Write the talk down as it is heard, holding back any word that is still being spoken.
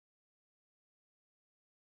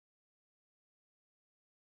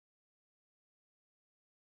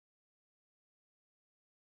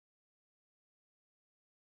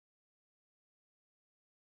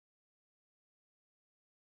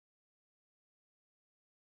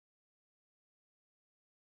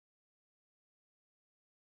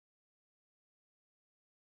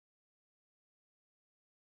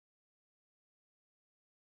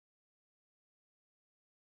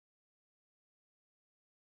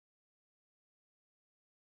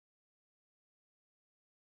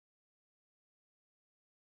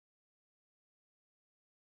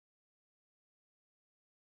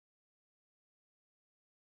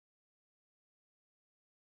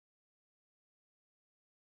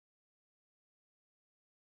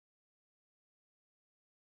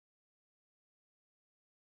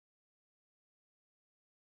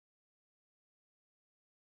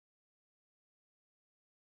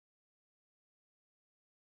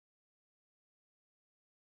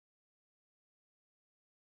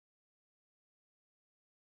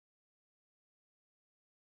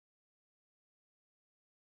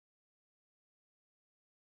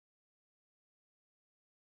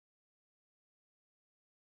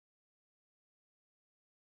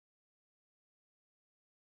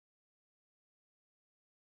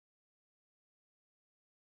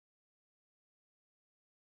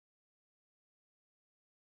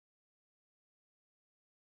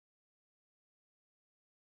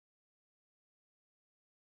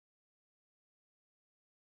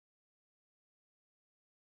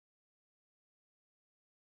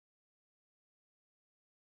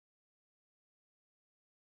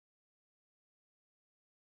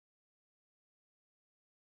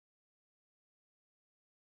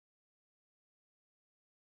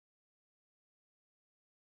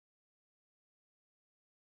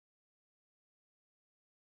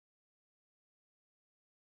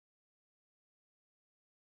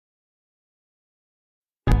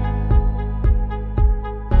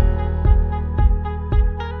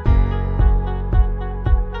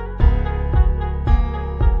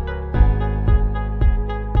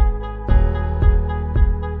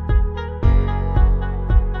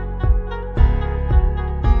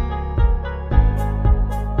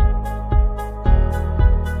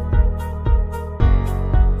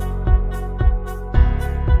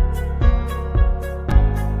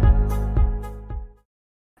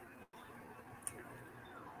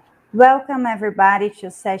Welcome everybody to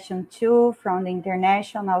session 2 from the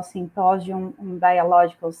International Symposium on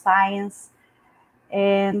Biological Science.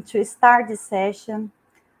 And to start the session,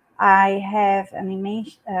 I have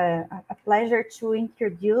a pleasure to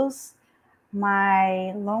introduce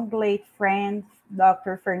my long late friend,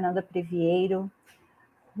 Dr. Fernanda Priviero,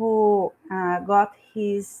 who got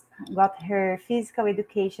her physical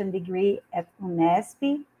education degree at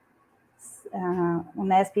Unesp,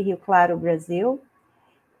 Rio Claro, Brazil.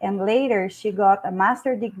 And later she got a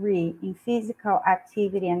master's degree in physical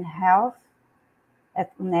activity and health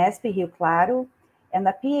at Unesp, Rio Claro, and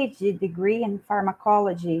a PhD degree in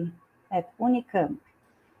pharmacology at Unicamp.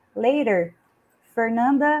 Later,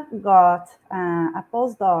 Fernanda got a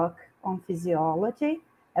postdoc on physiology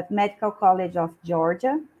at Medical College of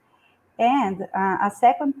Georgia, and a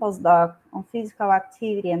second postdoc on physical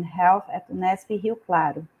activity and health at Unesp, Rio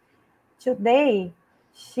Claro. Today,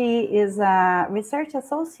 she is a research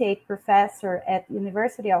associate professor at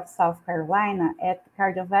University of South Carolina at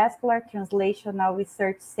Cardiovascular Translational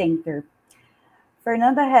Research Center.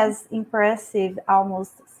 Fernanda has impressive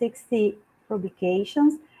almost 60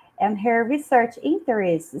 publications, and her research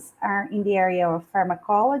interests are in the area of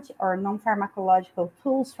pharmacology or non-pharmacological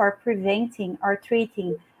tools for preventing or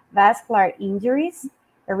treating vascular injuries,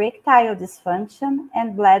 erectile dysfunction,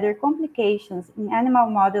 and bladder complications in animal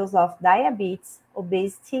models of diabetes,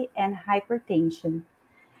 obesity, and hypertension.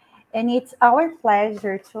 And it's our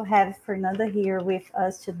pleasure to have Fernanda here with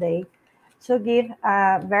us today to give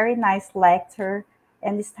a very nice lecture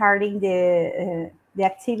and starting the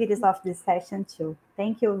activities of this session too.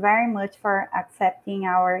 Thank you very much for accepting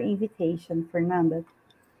our invitation, Fernanda.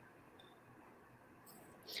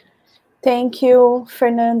 Thank you,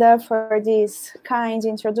 Fernanda, for this kind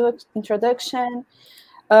introduction.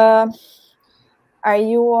 Are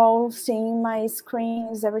you all seeing my screen?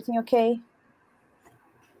 Is everything okay?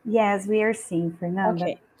 Yes, we are seeing, Fernanda.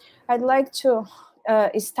 Okay. I'd like to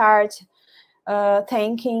start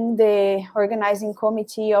thanking the organizing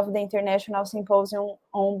committee of the International Symposium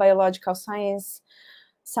on Biological Sciences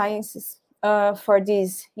for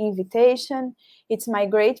this invitation. It's my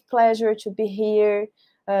great pleasure to be here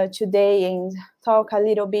today and talk a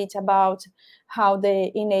little bit about how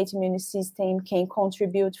the innate immune system can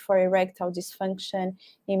contribute for erectile dysfunction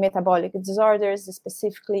in metabolic disorders,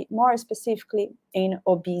 more specifically in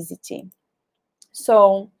obesity.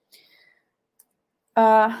 So,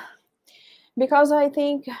 because I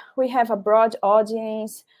think we have a broad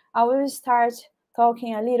audience, I will start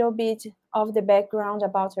talking a little bit of the background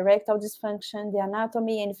about erectile dysfunction, the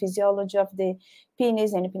anatomy and physiology of the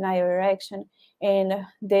penis and penile erection, and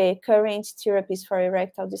the current therapies for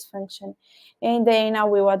erectile dysfunction. And then I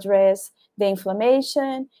will address the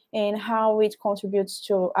inflammation and how it contributes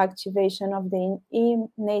to activation of the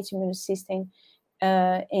innate immune system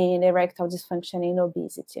in erectile dysfunction in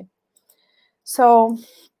obesity. So,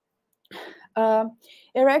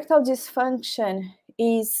 erectile dysfunction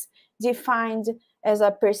is defined as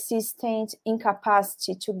a persistent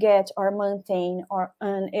incapacity to get or maintain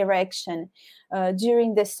an erection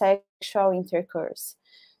during the sexual intercourse.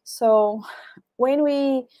 So when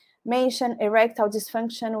we mention erectile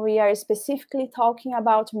dysfunction, we are specifically talking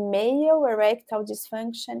about male erectile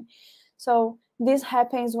dysfunction. So this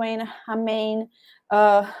happens when a man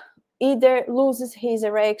either loses his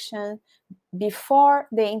erection before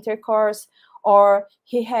the intercourse, or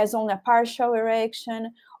he has only a partial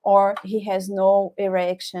erection, or he has no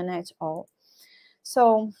erection at all.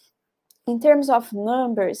 So in terms of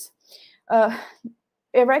numbers,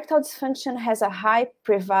 erectile dysfunction has a high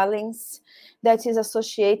prevalence that is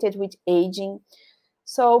associated with aging.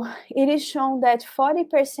 So it is shown that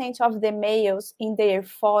 40% of the males in their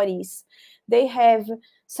 40s, they have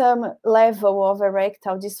some level of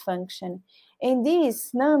erectile dysfunction. And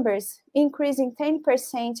these numbers increasing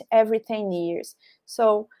 10% every 10 years.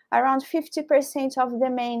 So around 50% of the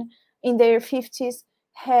men in their 50s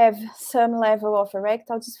have some level of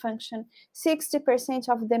erectile dysfunction, 60%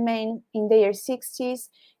 of the men in their 60s,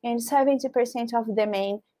 and 70% of the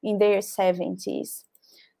men in their 70s.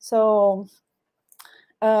 So,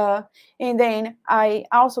 and then I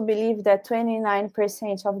also believe that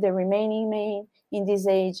 29% of the remaining men in this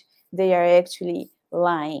age, they are actually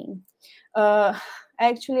lying.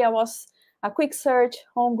 Actually, I was a quick search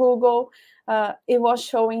on Google. It was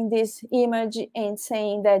showing this image and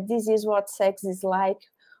saying that this is what sex is like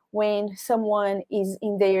when someone is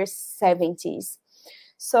in their 70s.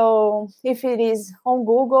 So if it is on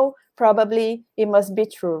Google, probably it must be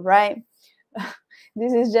true, right?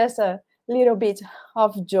 This is just a little bit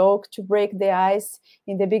of joke to break the ice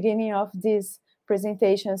in the beginning of this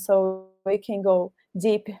presentation so we can go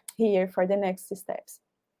deep here for the next steps.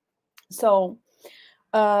 So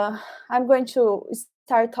I'm going to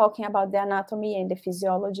start talking about the anatomy and the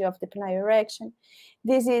physiology of the penile erection.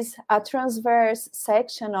 This is a transverse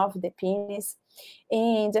section of the penis,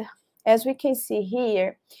 and as we can see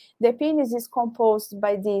here, the penis is composed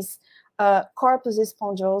by this corpus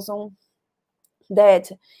spongiosum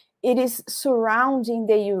that it is surrounding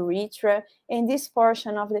the urethra, and this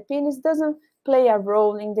portion of the penis doesn't play a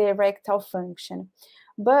role in the erectile function.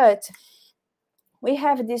 But we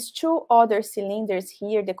have these two other cylinders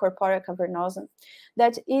here, the corpora cavernosa,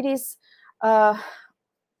 that it is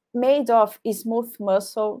made of smooth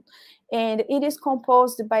muscle, and it is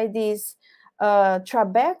composed by this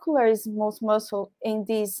trabecular smooth muscle in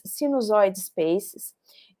these sinusoid spaces.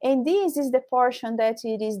 And this is the portion that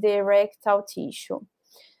it is the erectile tissue.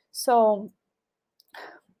 So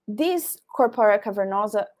this corpora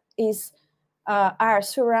cavernosa are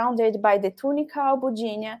surrounded by the tunica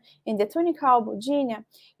albuginea, and the tunica albuginea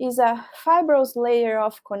is a fibrous layer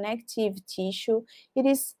of connective tissue. It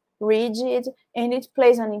is rigid, and it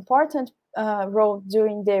plays an important role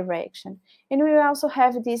during the erection. And we also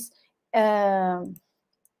have these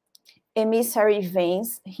emissary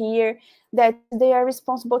veins here that they are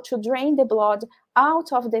responsible to drain the blood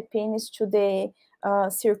out of the penis to the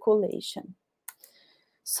circulation.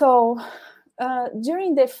 So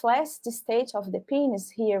during the flaccid state of the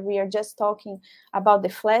penis, here we are just talking about the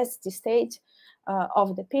flaccid state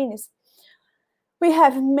of the penis, we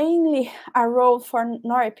have mainly a role for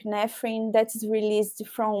norepinephrine that is released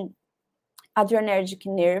from adrenergic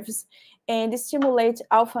nerves and stimulate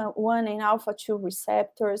alpha-1 and alpha-2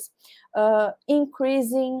 receptors,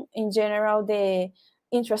 increasing in general the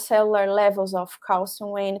intracellular levels of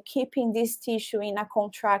calcium and keeping this tissue in a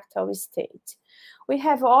contractile state. We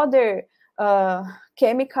have other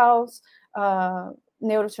chemicals,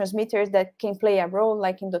 neurotransmitters that can play a role,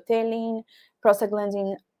 like endothelin,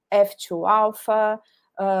 prostaglandin F2 alpha.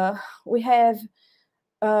 We have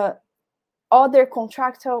other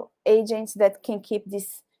contractile agents that can keep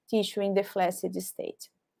this tissue in the flaccid state.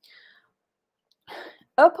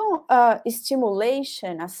 Upon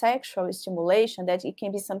stimulation, a sexual stimulation, that it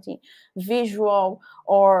can be something visual,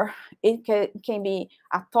 or it can be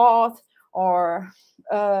a thought, or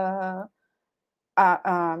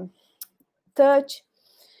touch,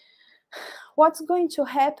 what's going to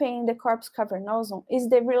happen in the corpus cavernosum is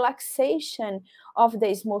the relaxation of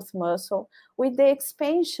the smooth muscle with the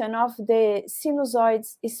expansion of the sinusoid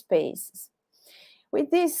spaces.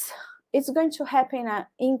 With this, it's going to happen an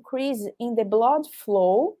increase in the blood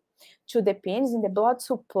flow to the penis, in the blood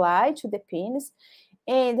supply to the penis,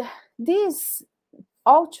 and these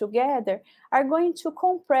all together are going to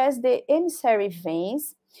compress the emissary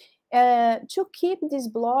veins to keep this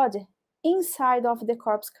blood inside of the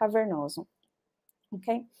corpus cavernosum.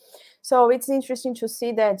 Okay, so it's interesting to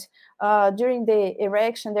see that during the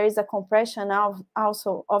erection there is a compression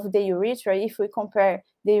also of the urethra. If we compare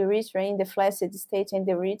the urethra in the flaccid state and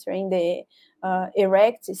the urethra in the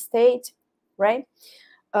erect state, right?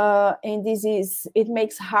 And it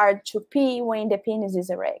makes hard to pee when the penis is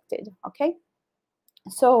erected. Okay,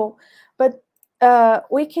 so but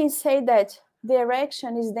we can say that the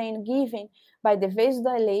erection is then given by the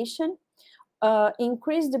vasodilation,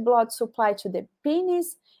 increase the blood supply to the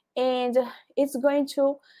penis, and it's going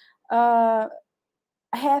to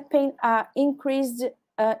happen increased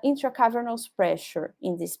intracavernous pressure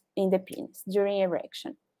in the penis during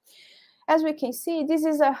erection. As we can see, this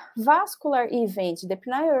is a vascular event. The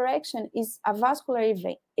penile erection is a vascular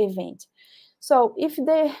event. So if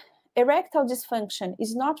the erectile dysfunction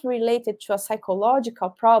is not related to a psychological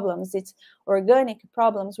problems, it's organic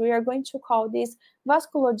problems, we are going to call this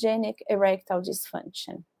vasculogenic erectile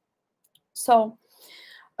dysfunction. So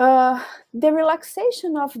the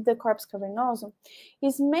relaxation of the corpus cavernosum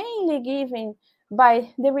is mainly given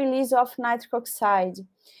by the release of nitric oxide.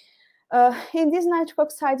 And this nitric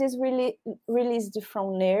oxide is released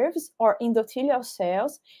from nerves or endothelial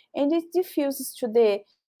cells, and it diffuses to the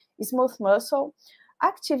smooth muscle,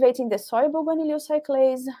 activating the soluble guanylyl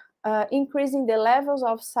cyclase, increasing the levels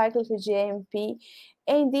of cyclic GMP,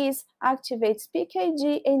 and this activates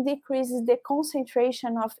PKG and decreases the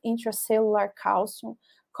concentration of intracellular calcium,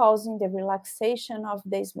 causing the relaxation of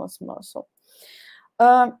the smooth muscle.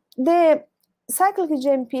 The cyclic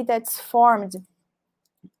GMP that's formed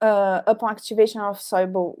upon activation of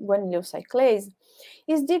soluble guanylyl cyclase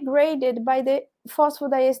is degraded by the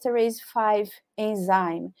phosphodiesterase 5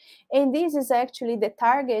 enzyme, and this is actually the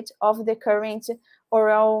target of the current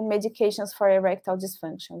oral medications for erectile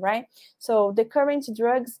dysfunction, right? So the current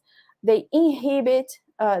drugs, they inhibit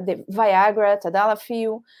the Viagra,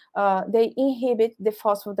 tadalafil, they inhibit the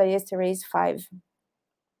phosphodiesterase 5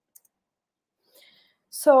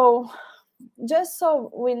 So just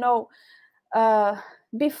so we know,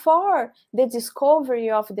 before the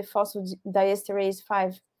discovery of the phosphodiesterase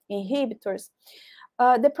 5 inhibitors,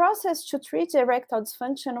 the process to treat erectile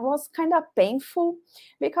dysfunction was kind of painful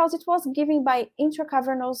because it was given by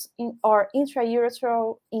intracavernous or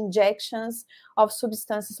intraureteral injections of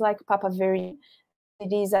substances like papaverine,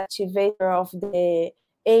 that it is activator of the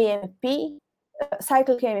AMP,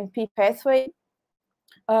 cyclic AMP pathway,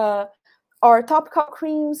 or topical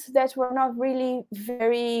creams that were not really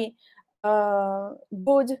very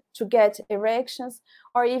good to get erections,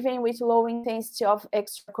 or even with low intensity of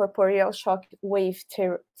extracorporeal shock wave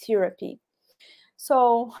therapy.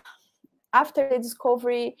 So after the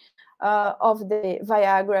discovery of the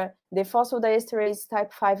Viagra, the phosphodiesterase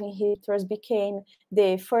type 5 inhibitors became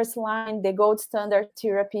the first line, the gold standard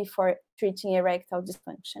therapy for treating erectile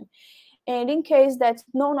dysfunction. And in case that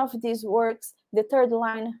none of these works, the third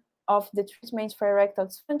line of the treatment for erectile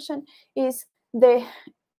dysfunction is the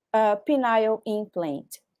penile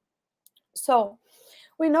implant. So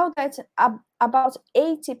we know that about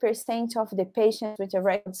 80% of the patients with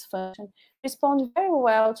erectile dysfunction respond very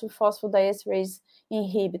well to phosphodiesterase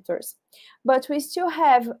inhibitors. But we still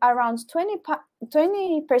have around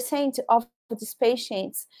 20% of these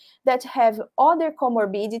patients that have other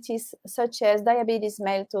comorbidities, such as diabetes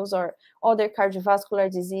mellitus or other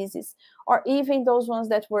cardiovascular diseases, or even those ones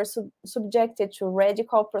that were subjected to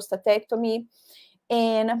radical prostatectomy.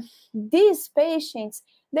 And these patients,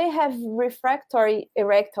 they have refractory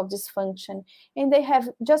erectile dysfunction, and they have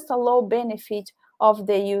just a low benefit of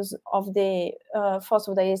the use of the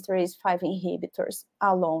phosphodiesterase 5 inhibitors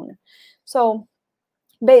alone. So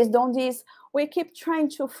based on this, we keep trying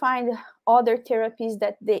to find other therapies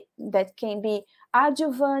that can be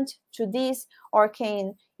adjuvant to this, or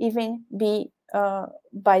can even be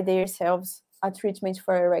by themselves a treatment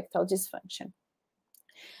for erectile dysfunction.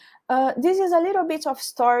 This is a little bit of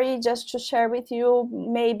story just to share with you.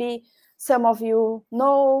 Maybe some of you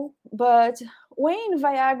know, but when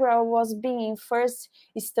Viagra was being first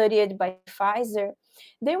studied by Pfizer,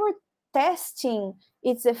 they were testing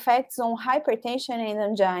its effects on hypertension and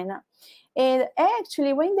angina. And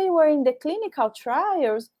actually, when they were in the clinical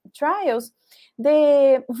trials,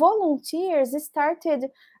 the volunteers started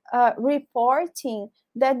reporting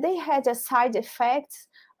that they had a side effect,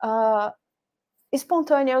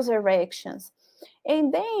 spontaneous erections.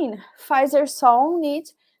 And then Pfizer saw on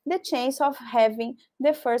it the chance of having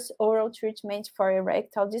the first oral treatment for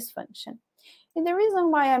erectile dysfunction. And the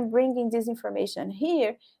reason why I'm bringing this information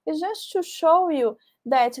here is just to show you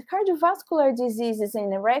that cardiovascular diseases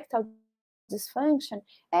and erectile dysfunction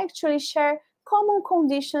actually share common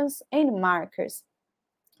conditions and markers.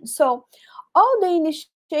 So all the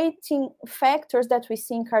initiating factors that we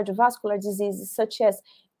see in cardiovascular diseases, such as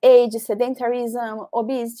age, sedentarism,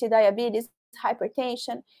 obesity, diabetes,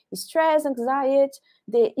 hypertension, stress, anxiety,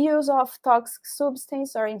 the use of toxic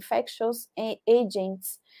substance or infectious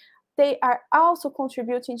agents, they are also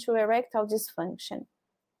contributing to erectile dysfunction.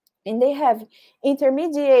 And they have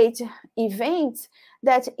intermediate events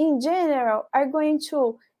that in general are going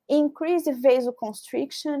to increase the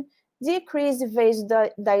vasoconstriction, decrease the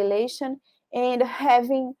vasodilation, and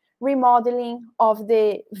having remodeling of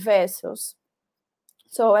the vessels.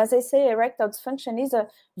 So as I say, erectile dysfunction is a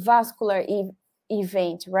vascular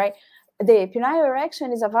event, right? The penile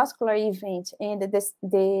erection is a vascular event, and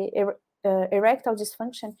the erectile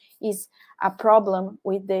dysfunction is a problem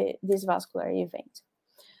with this vascular event.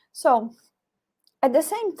 So at the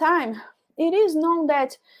same time, it is known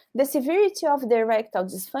that the severity of the erectile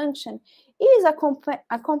dysfunction is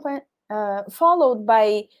followed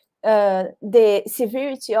by the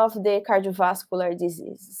severity of the cardiovascular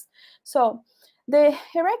diseases. So the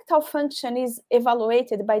erectile function is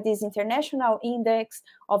evaluated by this International Index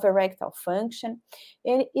of Erectile Function.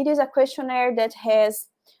 And it is a questionnaire that has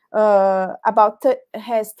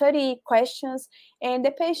 30 questions, and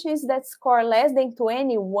the patients that score less than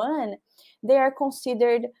 21, they are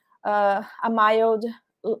considered a mild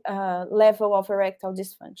level of erectile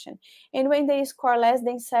dysfunction. And when they score less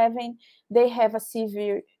than 7, they have a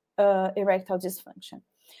severe erectile dysfunction.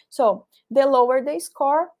 So the lower they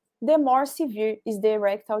score, the more severe is the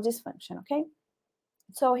erectile dysfunction, okay?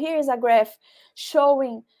 So here is a graph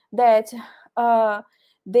showing that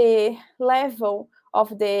the level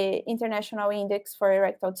of the International Index for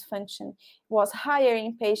Erectile Dysfunction was higher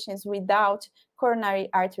in patients without coronary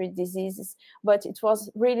artery diseases, but it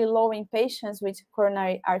was really low in patients with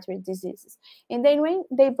coronary artery diseases. And then when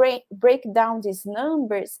they break down these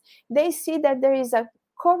numbers, they see that there is a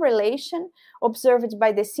correlation observed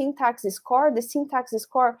by the syntax score. The syntax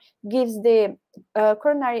score gives the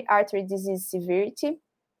coronary artery disease severity.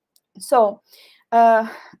 So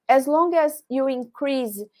as long as you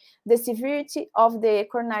increase the severity of the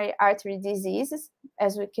coronary artery diseases,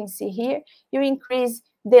 as we can see here, you increase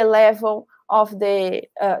the level of the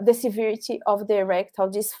severity of the erectile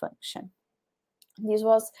dysfunction. This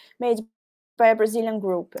was made by a Brazilian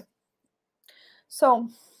group. So,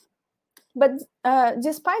 but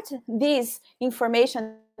despite this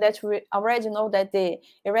information that we already know that the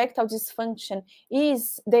erectile dysfunction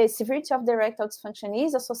is, the severity of the erectile dysfunction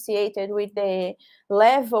is associated with the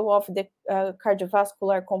level of the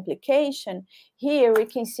cardiovascular complication, here we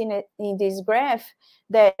can see in this graph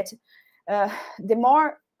that the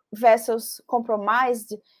more vessels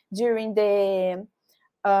compromised during the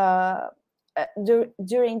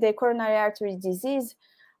coronary artery disease,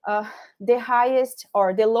 the highest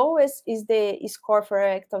or the lowest is the score for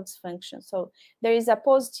erectile dysfunction. So there is a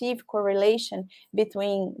positive correlation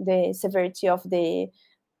between the severity of the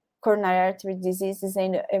coronary artery diseases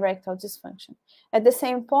and erectile dysfunction. At the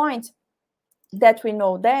same point that we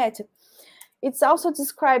know that, it's also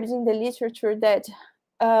described in the literature that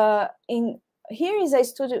here is a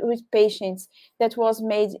study with patients that was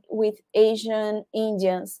made with Asian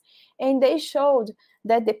Indians, and they showed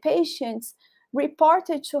that the patients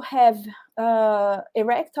reported to have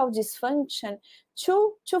erectile dysfunction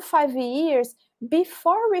 2 to 5 years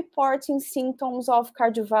before reporting symptoms of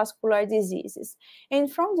cardiovascular diseases. And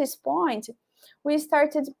from this point, we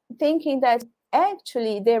started thinking that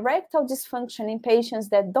actually the erectile dysfunction in patients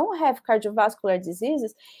that don't have cardiovascular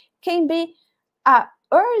diseases can be an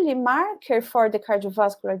early marker for the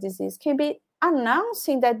cardiovascular disease, can be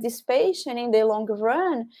announcing that this patient in the long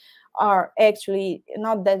run are actually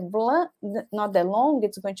not that long,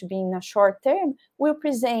 it's going to be in a short term, will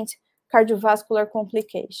present cardiovascular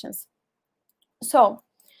complications. So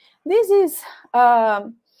this is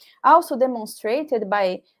also demonstrated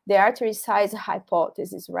by the artery size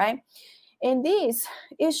hypothesis, right? And this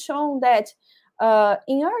is shown that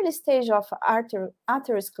in early stage of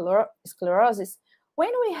atherosclerosis,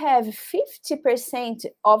 when we have 50%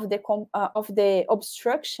 of the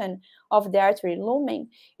obstruction of the artery lumen,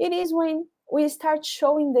 it is when we start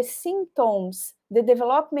showing the symptoms, the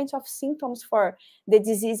development of symptoms for the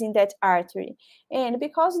disease in that artery. And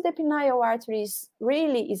because the pineal artery is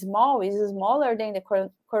really small, is smaller than the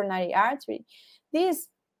coronary artery, this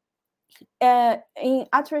in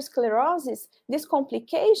atherosclerosis, this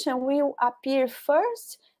complication will appear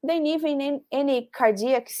first, then even in any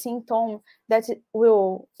cardiac symptom that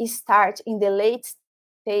will start in the late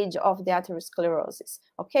stage of the atherosclerosis,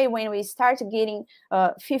 okay, when we start getting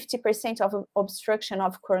 50% of obstruction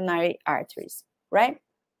of coronary arteries, right?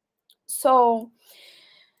 So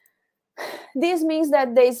this means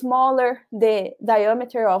that the smaller the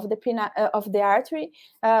diameter of the artery,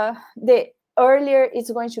 the earlier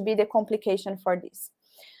it's going to be the complication for this.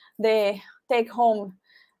 The take-home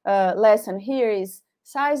lesson here is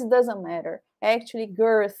size doesn't matter. Actually,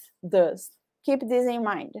 girth does. Keep this in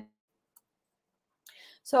mind.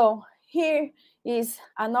 So here is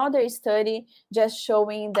another study just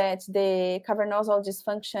showing that the cavernosal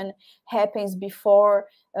dysfunction happens before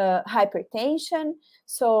hypertension.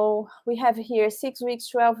 So we have here 6 weeks,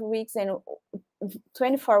 12 weeks, and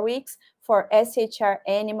 24 weeks for SHR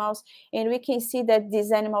animals, and we can see that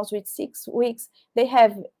these animals with 6 weeks, they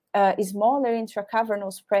have smaller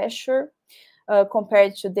intracavernous pressure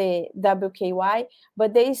compared to the WKY,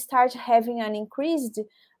 but they start having an increased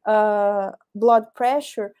blood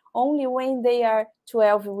pressure only when they are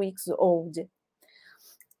 12 weeks old.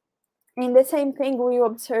 And the same thing we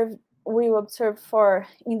observe for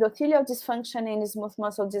endothelial dysfunction and smooth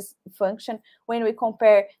muscle dysfunction when we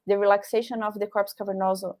compare the relaxation of the corpus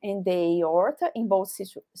cavernosum and the aorta in both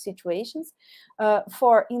situations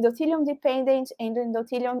for endothelium dependent and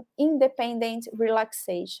endothelium independent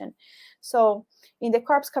relaxation. So in the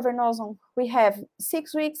corpus cavernosum, we have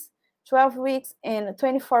 6 weeks, 12 weeks, and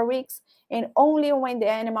 24 weeks, and only when the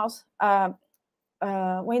animals are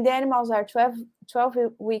 12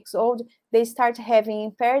 weeks old, they start having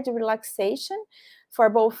impaired relaxation for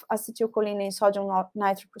both acetylcholine and sodium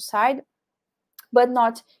nitric oxide, but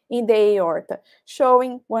not in the aorta,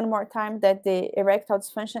 showing one more time that the erectile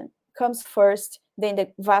dysfunction comes first, then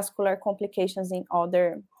the vascular complications in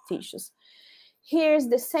other tissues. Here's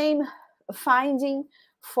the same finding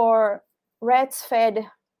for rats fed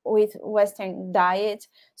with Western diet.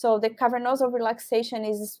 So the cavernosal relaxation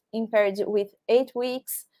is impaired with 8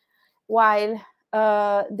 weeks, while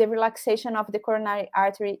the relaxation of the coronary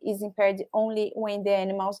artery is impaired only when the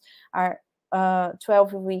animals are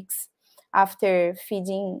 12 weeks after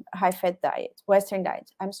feeding high-fat diet, Western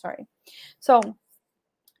diet, I'm sorry. So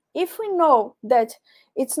if we know that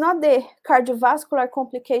it's not the cardiovascular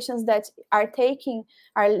complications that are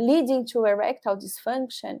leading to erectile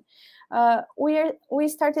dysfunction, we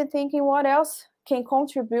started thinking what else can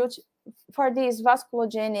contribute for this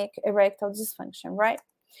vasculogenic erectile dysfunction, right?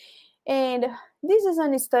 And this is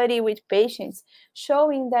a study with patients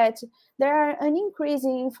showing that there are an increase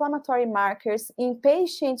in inflammatory markers in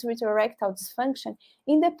patients with erectile dysfunction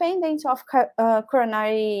independent of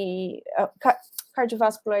coronary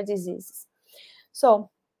cardiovascular diseases. So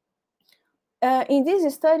in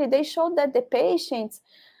this study, they showed that the patients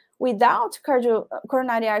without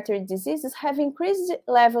coronary artery diseases have increased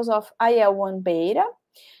levels of IL-1 beta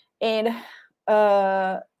and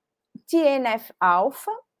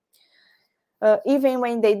TNF-alpha, even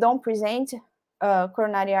when they don't present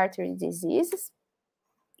coronary artery diseases.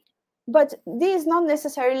 But this not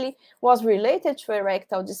necessarily was related to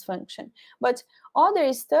erectile dysfunction. But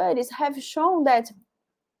other studies have shown that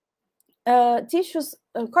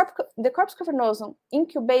the corpus cavernosum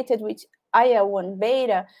incubated with IL-1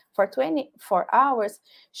 beta for 24 hours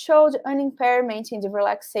showed an impairment in the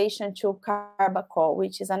relaxation to carbachol,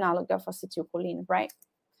 which is analog of acetylcholine, right?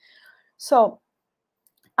 So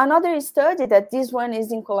another study that this one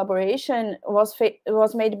is in collaboration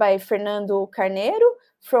was made by Fernando Carneiro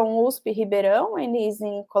from USP Ribeirão and is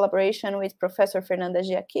in collaboration with Professor Fernanda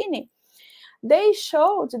Giachini. They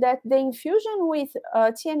showed that the infusion with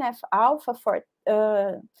TNF-alpha for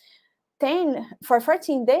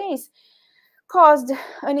 14 days caused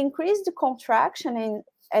an increased contraction, and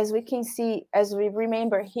as we can see, as we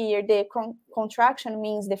remember here, the contraction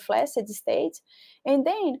means the flaccid state, and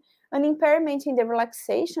then an impairment in the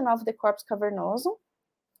relaxation of the corpus cavernosum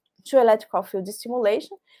to electrical field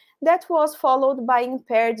stimulation that was followed by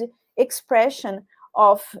impaired expression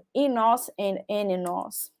of eNOS and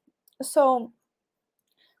nNOS. So,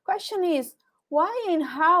 question is, why and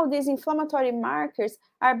how these inflammatory markers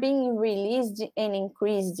are being released and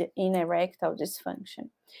increased in erectile dysfunction?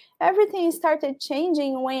 Everything started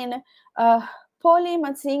changing when Polly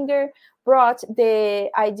Matzinger brought the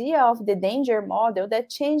idea of the danger model that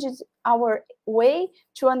changes our way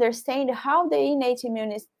to understand how the innate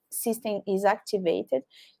immune system is activated,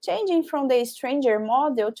 changing from the stranger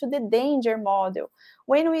model to the danger model.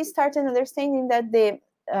 When we started understanding that the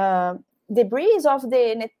debris of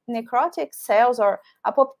the necrotic cells or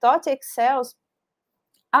apoptotic cells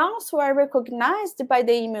also are recognized by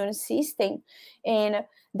the immune system, and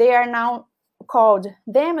they are now called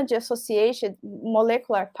damage-associated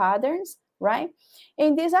molecular patterns, right?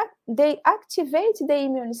 And they activate the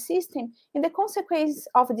immune system, and the consequence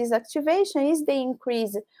of this activation is the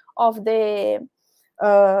increase of the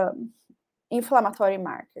inflammatory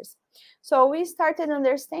markers. So we started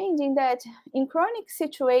understanding that in chronic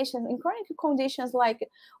situations, in chronic conditions like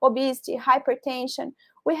obesity, hypertension,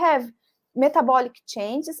 we have metabolic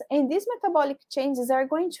changes, and these metabolic changes are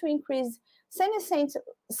going to increase senescent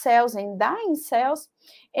cells and dying cells,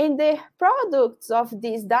 and the products of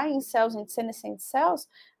these dying cells and senescent cells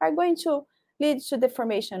are going to lead to the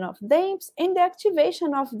formation of DAMPs and the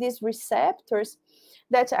activation of these receptors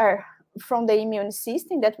that are from the immune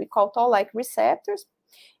system that we call toll-like receptors,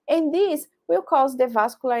 and these will cause the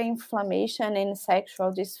vascular inflammation and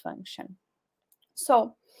sexual dysfunction.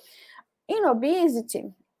 So in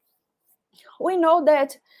obesity, we know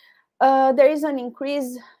that there is an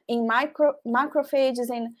increase in macrophages,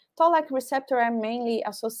 and toll-like receptors are mainly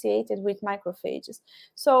associated with macrophages.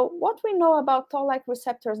 So what we know about toll-like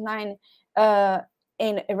receptors 9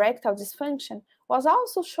 and erectile dysfunction was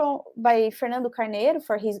also shown by Fernando Carneiro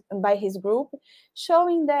by his group,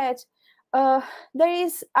 showing that there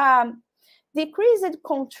is decreased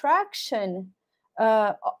contraction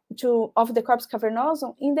of the corpus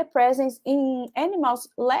cavernosum in the presence in animals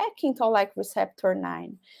lacking toll-like receptor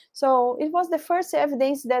 9. So it was the first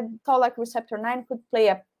evidence that toll-like receptor 9 could play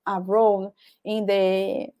a role in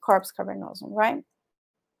the corpus cavernosum, right?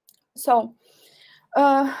 So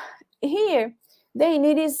here, then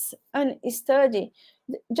it is a study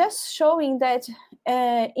just showing that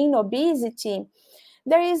in obesity,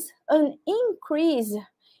 there is an increase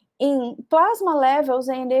in plasma levels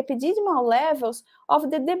and epididymal levels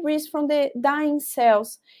of the debris from the dying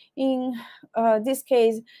cells. In this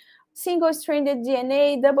case, single-stranded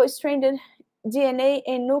DNA, double-stranded DNA,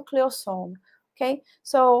 and nucleosome. Okay,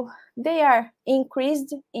 so they are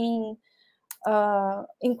increased in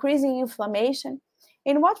increasing inflammation.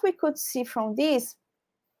 And what we could see from this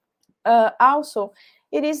also,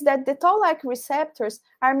 it is that the toll-like receptors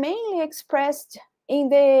are mainly expressed in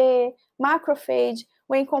the macrophage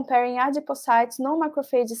when comparing adipocytes,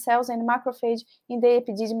 non-macrophage cells, and macrophage in the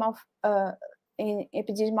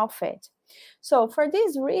epididymal fat. So for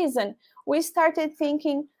this reason, we started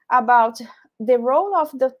thinking about the role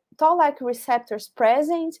of the toll-like receptors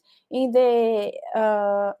present in the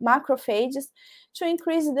macrophages to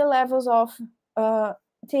increase the levels of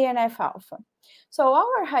TNF-alpha. So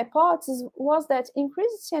our hypothesis was that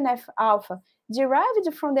increased TNF-alpha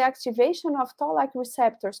derived from the activation of toll-like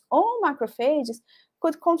receptors on macrophages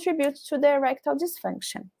could contribute to the erectile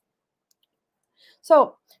dysfunction.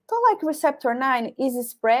 So toll-like receptor 9 is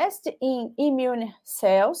expressed in immune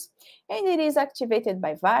cells, and it is activated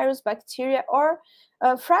by virus, bacteria, or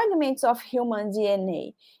fragments of human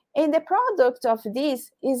DNA. And the product of this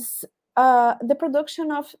is the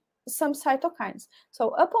production of some cytokines.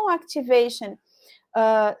 So upon activation,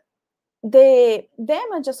 the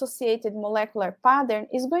damage-associated molecular pattern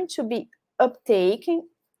is going to be uptaken,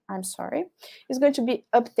 is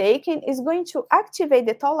going to activate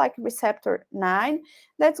the toll-like receptor 9,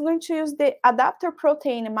 that's going to use the adapter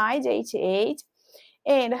protein MyD88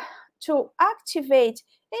 and to activate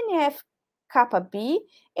NF-kappa B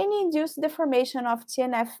and induce the formation of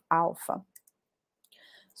TNF-alpha.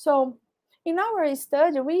 So in our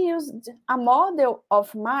study, we used a model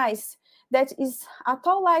of mice that is a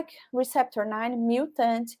toll-like receptor 9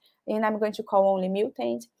 mutant, and I'm going to call only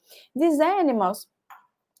mutant. These animals,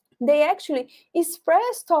 they actually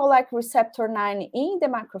express toll-like receptor 9 in the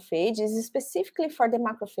macrophages, specifically for the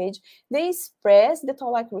macrophage. They express the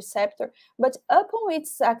toll-like receptor, but upon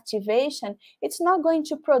its activation, it's not going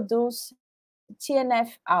to produce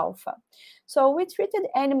TNF-alpha. So we treated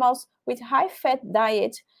animals with high-fat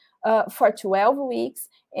diet for 12 weeks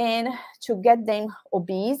and to get them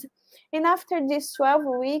obese. And after these 12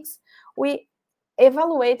 weeks, we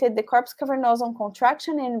evaluated the corpus cavernosum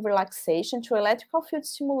contraction and relaxation to electrical field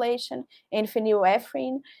stimulation and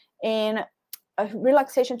phenylephrine, and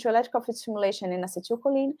relaxation to electrical field stimulation and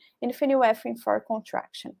acetylcholine, and phenylephrine for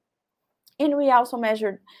contraction. And we also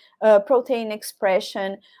measured protein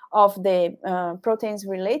expression of the proteins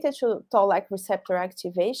related to toll-like receptor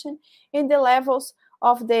activation and the levels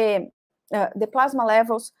of the plasma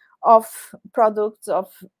levels of products of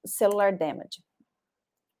cellular damage.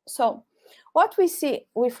 So what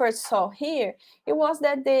we first saw here, it was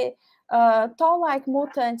that the toll-like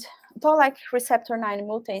receptor 9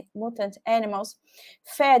 mutant animals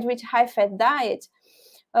fed with high-fat diet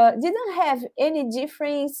didn't have any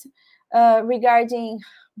difference regarding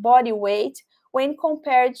body weight when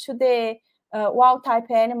compared to the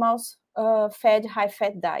wild-type animals fed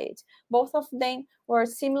high-fat diet. Both of them were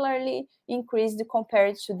similarly increased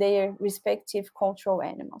compared to their respective control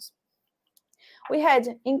animals. We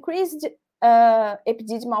had increased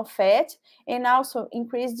epididymal fat and also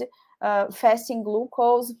increased fasting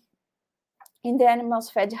glucose in the animals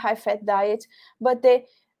fed high-fat diet, but the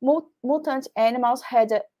mutant animals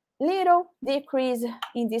had a little decrease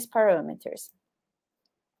in these parameters.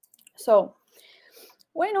 So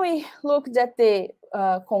when we looked at the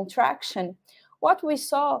contraction, what we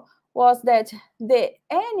saw was that the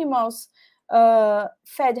animals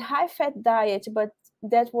fed high-fat diet, but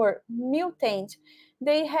that were mutant,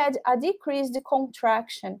 they had a decreased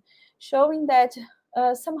contraction, showing that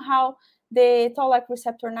somehow the toll-like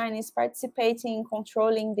receptor 9 is participating in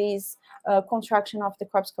controlling this contraction of the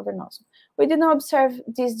corpus cavernosum. We did not observe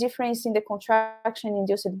this difference in the contraction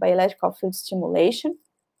induced by electrical field stimulation,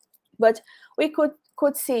 but we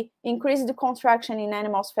could see increased contraction in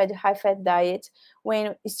animals fed high-fat diet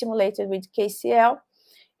when stimulated with KCl,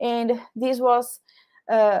 and this was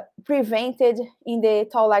prevented in the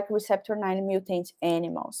toll-like receptor 9 mutant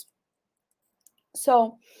animals.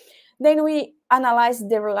 So then we analyzed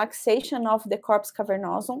the relaxation of the corpus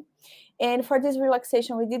cavernosum, and for this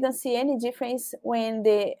relaxation, we didn't see any difference when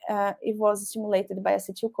it was stimulated by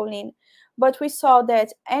acetylcholine, but we saw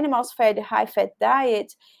that animals fed high-fat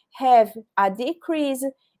diet have a decrease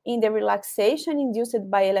in the relaxation induced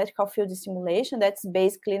by electrical field stimulation. That's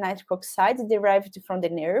basically nitric oxide derived from the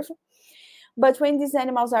nerve. But when these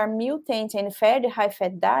animals are mutant and fed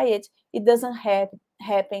high-fat diet, it doesn't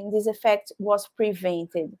happen. This effect was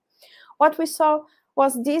prevented. What we saw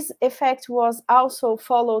was this effect was also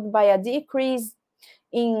followed by a decrease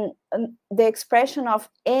in the expression of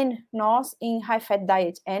NOS in high-fat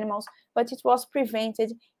diet animals, but it was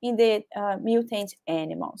prevented in the mutant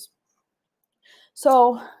animals.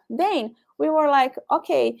 So then we were like,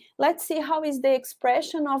 okay, let's see how is the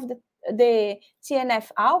expression of the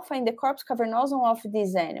TNF-alpha in the corpus cavernosum of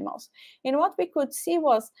these animals. And what we could see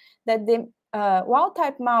was that the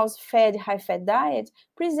wild-type mouse fed high-fat diet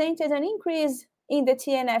presented an increase in the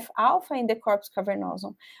TNF-alpha in the corpus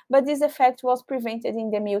cavernosum, but this effect was prevented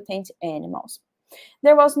in the mutant animals.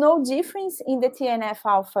 There was no difference in the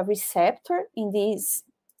TNF-alpha receptor in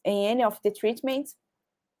any of the treatments.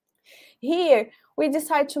 Here, we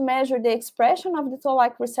decided to measure the expression of the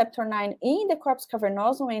toll-like receptor 9 in the corpus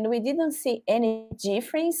cavernosum, and we didn't see any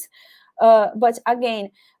difference. But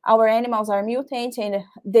again, our animals are mutant, and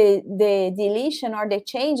the deletion or the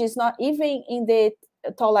change is not even in the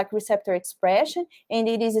toll-like receptor expression, and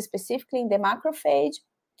it is specifically in the macrophage.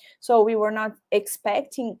 So we were not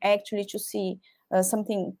expecting actually to see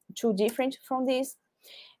something too different from this.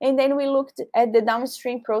 And then we looked at the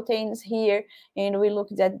downstream proteins here, and we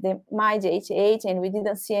looked at the MyD88, and we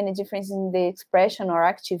didn't see any difference in the expression or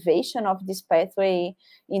activation of this pathway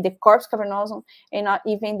in the corpus cavernosum, and not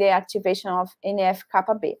even the activation of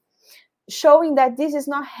NF-kappa B, showing that this is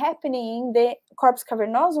not happening in the corpus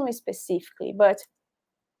cavernosum specifically, but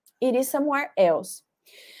it is somewhere else.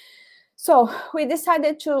 So we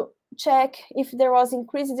decided to check if there was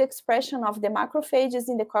increased expression of the macrophages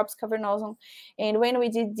in the corpus cavernosum. And when we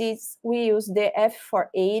did this, we used the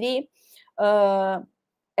F480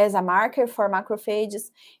 as a marker for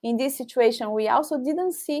macrophages. In this situation, we also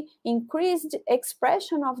didn't see increased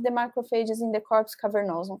expression of the macrophages in the corpus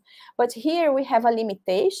cavernosum. But here we have a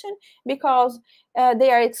limitation because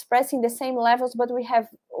they are expressing the same levels, but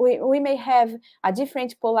we may have a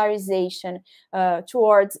different polarization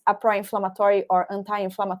towards a pro-inflammatory or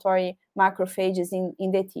anti-inflammatory macrophages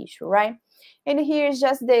in the tissue, right? And here is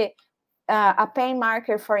just a pain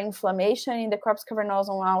marker for inflammation in the corpus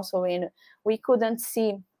cavernosum also, and we couldn't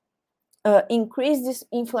see increase this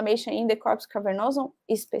inflammation in the corpus cavernosum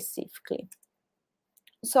specifically.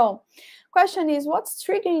 So, question is, what's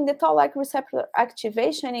triggering the toll-like receptor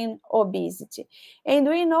activation in obesity? And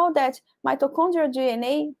we know that mitochondrial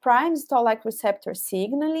DNA primes toll-like receptor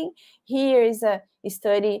signaling. Here is a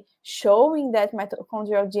study showing that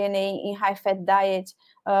mitochondrial DNA in high-fat diet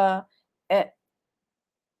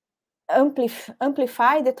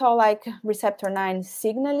amplify the toll-like receptor 9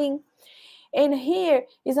 signaling. And here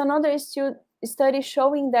is another study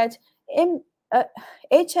showing that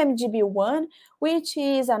HMGB1, which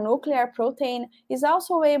is a nuclear protein, is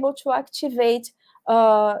also able to activate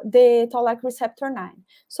the toll-like receptor 9.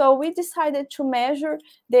 So we decided to measure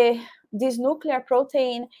this nuclear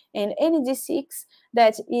protein and ND6,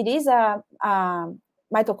 that it is a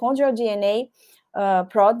mitochondrial DNA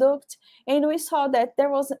product, and we saw that there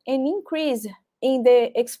was an increase in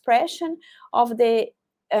the expression of the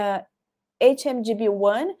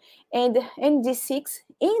HMGB1 and ND6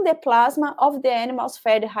 in the plasma of the animals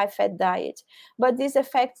fed high-fat diet. But this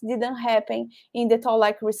effect didn't happen in the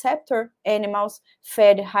toll-like receptor animals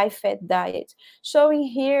fed high-fat diet, showing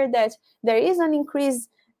here that there is an increase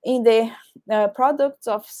in the products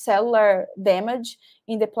of cellular damage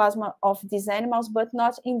in the plasma of these animals, but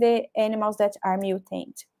not in the animals that are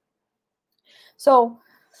mutant. So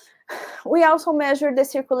we also measured the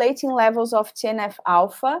circulating levels of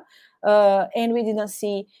TNF-alpha, and we didn't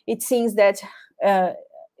see, it seems that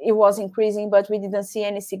it was increasing, but we didn't see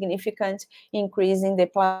any significant increase in the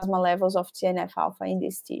plasma levels of TNF-alpha in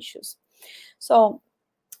these tissues. So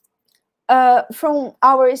from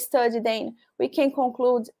our study then, we can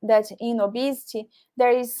conclude that in obesity,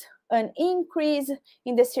 there is an increase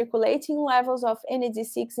in the circulating levels of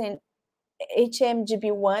NAD6 and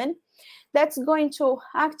HMGB1 that's going to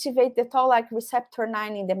activate the toll-like receptor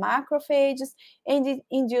 9 in the macrophages and it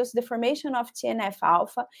induce the formation of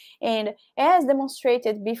TNF-alpha. And as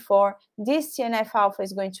demonstrated before, this TNF-alpha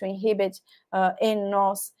is going to inhibit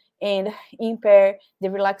NNOS and impair the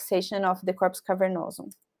relaxation of the corpus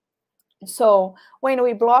cavernosum. So when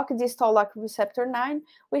we block this toll-like receptor 9,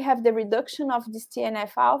 we have the reduction of this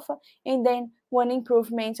TNF-alpha and then one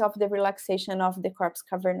improvement of the relaxation of the corpus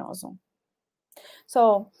cavernosum.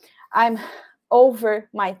 So I'm over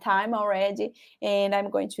my time already, and I'm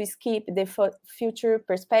going to skip the future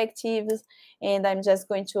perspectives, and I'm just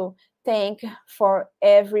going to thank for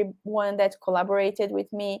everyone that collaborated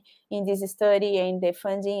with me in this study and the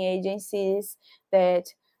funding agencies that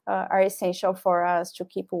are essential for us to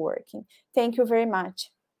keep working. Thank you very much.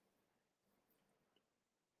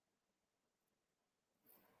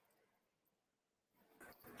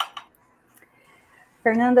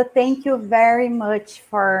 Fernanda, thank you very much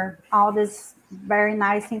for all this very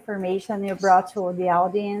nice information you brought to the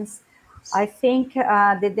audience. I think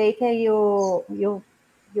the data you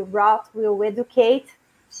brought will educate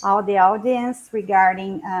all the audience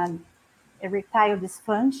regarding erectile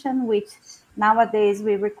dysfunction, which nowadays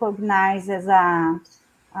we recognize as a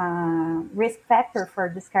risk factor for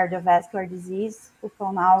this cardiovascular disease,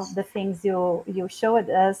 from all the things you showed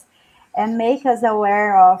us. and make us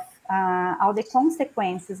aware of all the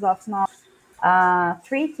consequences of not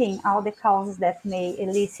treating all the causes that may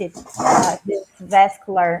elicit this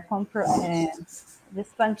vascular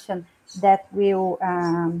dysfunction that will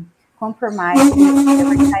compromise the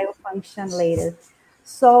erectile function later.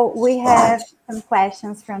 So we have some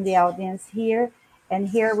questions from the audience here. And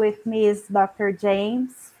here with me is Dr.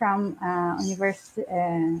 James from University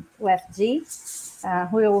UFG,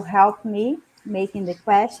 who will help me making the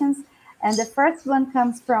questions. And the first one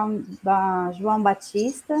comes from João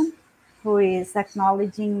Batista, who is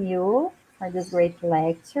acknowledging you for this great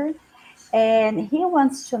lecture. And he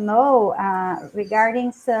wants to know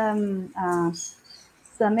regarding some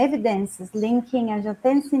evidences linking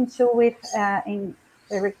angiotensin 2 with in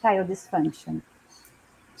erectile dysfunction.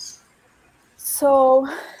 So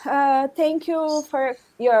thank you for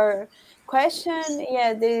your question.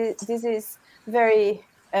 Yeah, this is very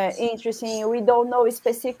interesting. We don't know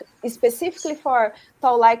specifically for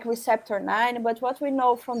toll-like receptor 9, but what we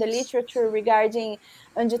know from the literature regarding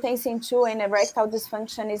angiotensin 2 and erectile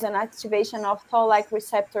dysfunction is an activation of toll-like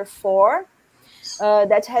receptor 4.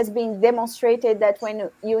 That has been demonstrated that when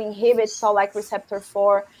you inhibit toll-like receptor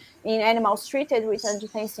 4 in animals treated with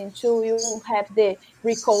angiotensin 2, you will have the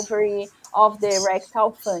recovery of the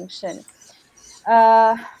erectile function.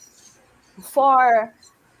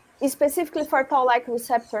 Specifically for toll-like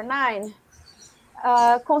receptor 9,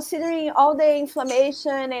 considering all the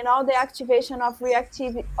inflammation and all the activation of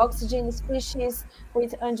reactive oxygen species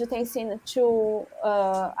with angiotensin 2,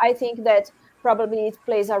 I think that probably it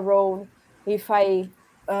plays a role, if I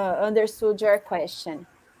understood your question.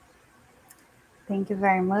 Thank you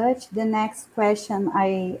very much. The next question,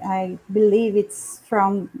 I believe it's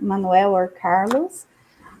from Manuel or Carlos.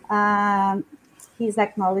 He's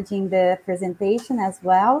acknowledging the presentation as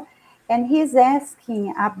well. And he's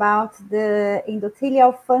asking about the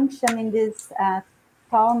endothelial function in this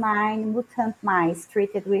Tol9 mutant mice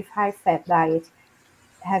treated with high-fat diet.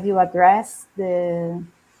 Have you addressed the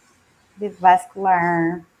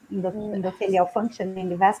vascular endothelial function in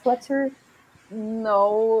the vasculature?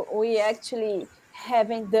 No, we actually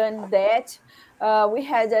haven't done that. We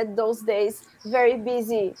had at those days very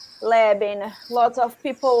busy lab and lots of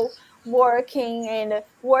people working in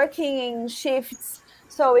shifts.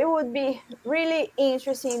 So it would be really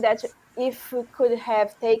interesting that if we could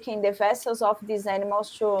have taken the vessels of these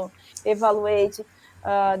animals to evaluate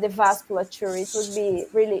the vasculature, it would be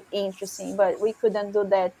really interesting, but we couldn't do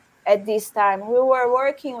that at this time. We were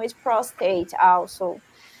working with prostate also.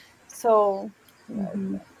 So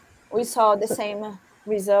we saw the same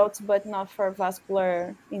results, but not for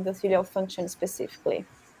vascular endothelial function specifically.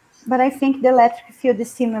 But I think the electric field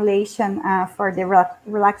stimulation for the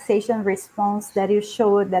relaxation response that you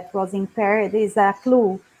showed that was impaired is a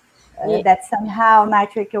clue that somehow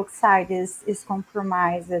nitric oxide is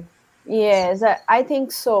compromised. Yes, I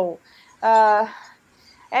think so.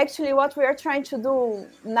 Actually, what we are trying to do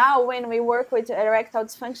now when we work with erectile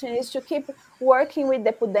dysfunction is to keep working with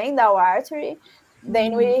the pudendal artery.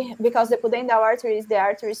 Then because the pudendal artery is the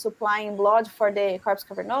artery supplying blood for the corpus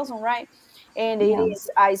cavernosum, right? And it is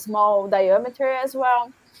a small diameter as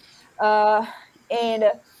well.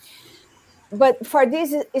 But for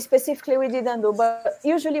this specifically, we didn't do. But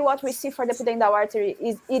usually, what we see for the pudendal artery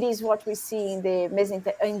is what we see in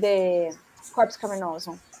the corpus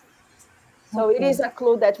cavernosum. So it is a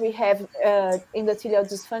clue that we have endothelial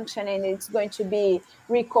dysfunction, and it's going to be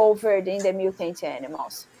recovered in the mutant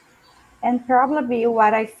animals. And probably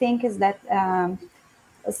what I think is that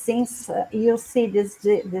since you see this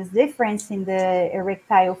difference in the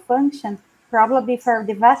erectile function, probably for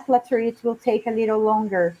the vasculature, it will take a little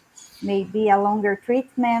longer, maybe a longer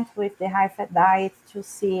treatment with the high-fat diet to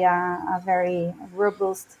see a very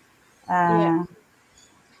robust dysfunction.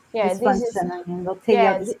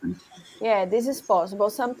 This is possible.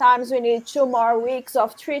 Sometimes we need 2 more weeks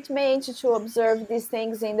of treatment to observe these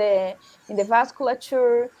things in the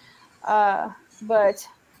vasculature, but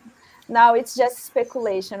now it's just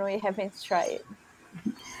speculation. We haven't tried.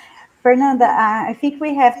 Fernanda, I think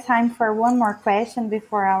we have time for one more question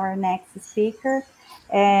before our next speaker,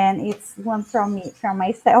 and it's one from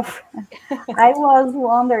myself. I was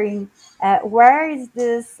wondering, where is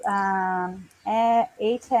this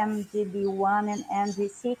HMGB1 and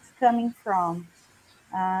MG6 coming from?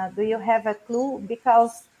 Do you have a clue?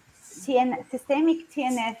 Because systemic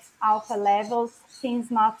TNF-alpha levels seems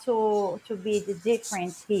not to be the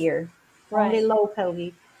difference here, only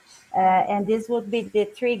locally. And this would be the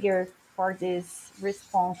trigger for this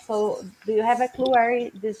response. So do you have a clue where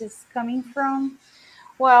this is coming from?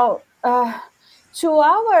 Well, to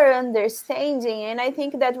our understanding, and I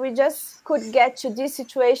think that we just could get to this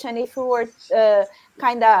situation if we were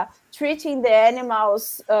kind of treating the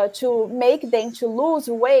animals to make them to lose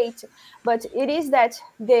weight, but it is that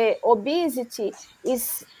the obesity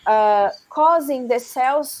is causing the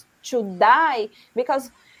cells to die,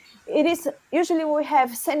 because it is usually we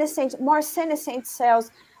have senescent, more senescent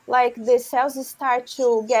cells, like the cells start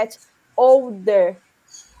to get older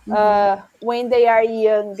when they are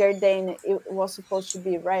younger than it was supposed to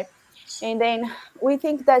be, right? And then we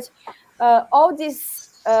think that all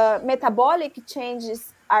these metabolic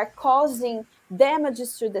changes are causing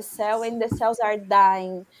damages to the cell, and the cells are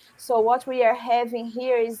dying. So what we are having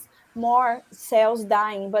here is more cells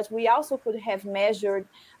dying, but we also could have measured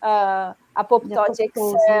The apoptotic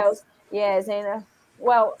apoptosis. cells. Yes, and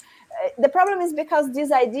well, the problem is because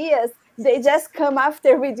these ideas, they just come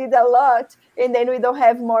after we did a lot, and then we don't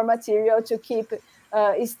have more material to keep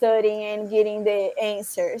studying and getting the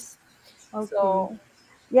answers. Okay. So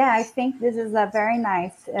Yeah, I think this is a very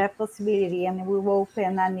nice possibility, and we will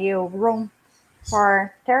open a new room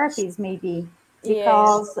for therapies, maybe, yes,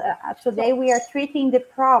 because today we are treating the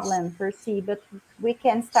problem per se, but we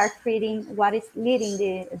can start treating what is leading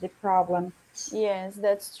the problem. yes,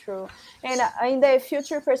 that's true. And in the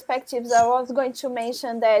future perspectives, I was going to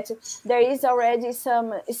mention that there is already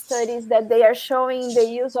some studies that they are showing the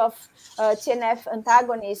use of TNF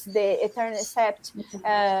antagonists, the etanercept,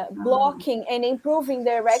 blocking and improving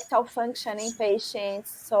the erectile function in patients.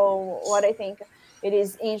 So what I think it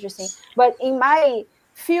is interesting. But in my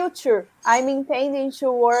future, I'm intending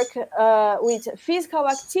to work with physical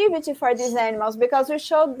activity for these animals, because we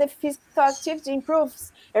showed the physical activity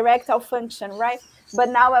improves erectile function, right? But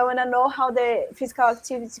now I want to know how the physical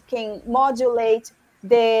activity can modulate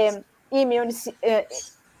the Immune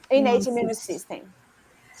innate immune system. system.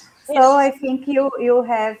 You So know, I think you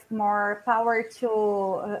have more power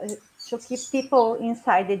to keep people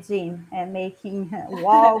inside the gym and making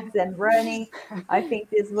walks and running. I think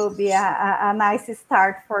this will be a nice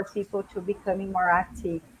start for people to becoming more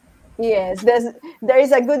active. yes, there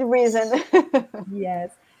is a good reason.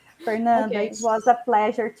 Yes, Fernanda, it Okay. was a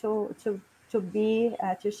pleasure to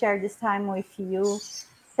share this time with you.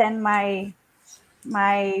 Send my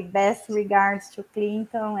best regards to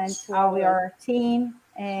Clinton and to I all will. your team,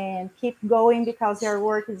 and keep going because your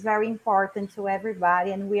work is very important to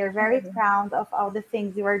everybody, and we are very proud of all the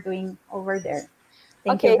things you are doing over there.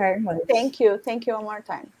 Thank you Okay. very much. Thank you. Thank you one more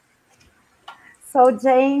time. So,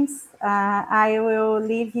 James, I will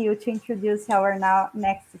leave you to introduce our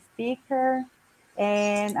next speaker.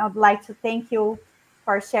 And I'd like to thank you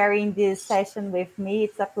for sharing this session with me.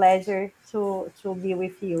 It's a pleasure to be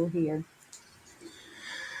with you here.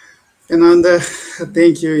 Fernanda,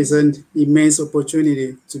 thank you. It's an immense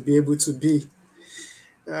opportunity to be able to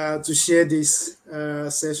share this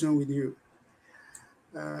session with you.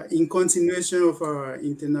 In continuation of our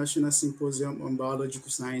International Symposium on Biological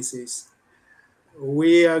Sciences,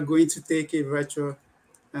 we are going to take a virtual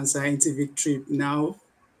and scientific trip now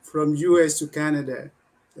from US to Canada.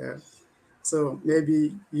 Yeah. So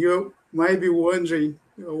maybe you might be wondering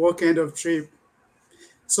what kind of trip.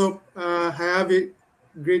 So I have a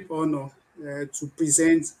great honor to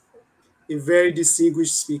present a very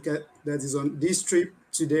distinguished speaker that is on this trip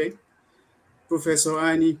today, Professor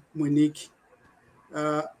Annie Monique.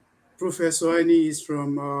 Uh, Professor Annie is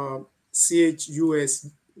from CHUSJ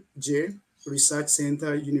Research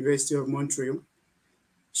Center, University of Montreal.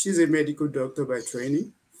 She's a medical doctor by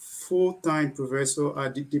training, full-time professor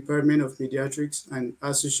at the Department of Pediatrics and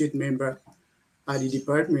associate member at the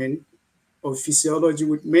Department of Physiology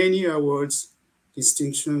with many awards,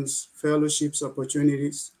 distinctions, fellowships,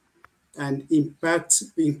 opportunities, and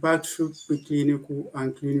impactful preclinical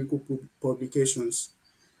and clinical publications.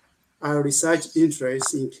 Our research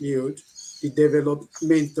interests include the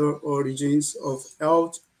developmental origins of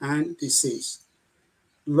health and disease,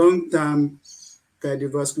 long-term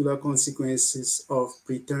cardiovascular consequences of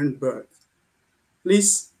preterm birth.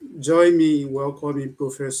 Please join me in welcoming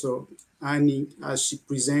Professor Annie as she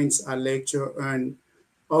presents a lecture on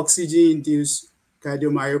oxygen-induced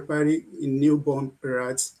cardiomyopathy in newborn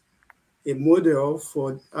rats, a model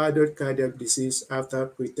for adult cardiac disease after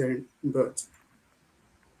preterm birth.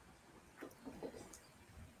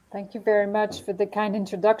 Thank you very much for the kind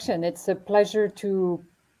introduction. It's a pleasure to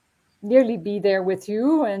nearly be there with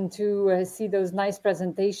you and to see those nice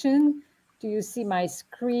presentations. Do you see my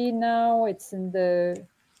screen now? It's in the,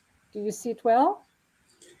 do you see it well?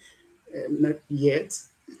 Not yet.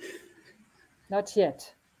 Not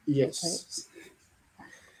yet. Yes. Okay.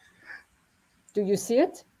 Do you see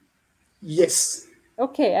it? Yes.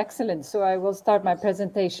 Okay, excellent. So I will start my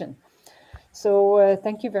presentation. So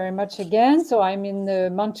thank you very much again. So I'm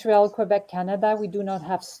in Montreal, Quebec, Canada. We do not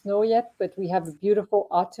have snow yet, but we have a beautiful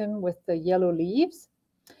autumn with the yellow leaves.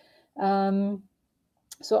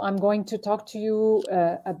 So I'm going to talk to you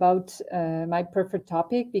about my preferred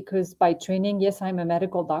topic, because by training, yes, I'm a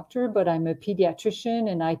medical doctor, but I'm a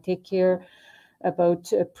pediatrician and I take care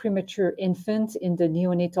about premature infants in the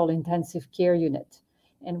neonatal intensive care unit.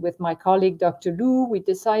 And with my colleague, Dr. Lu, we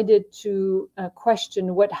decided to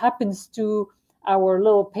question what happens to our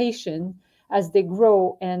little patient as they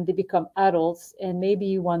grow and they become adults, and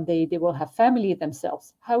maybe one day they will have family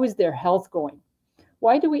themselves. How is their health going?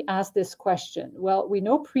 Why do we ask this question? Well, we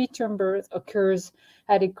know preterm birth occurs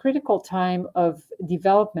at a critical time of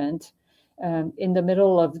development, in the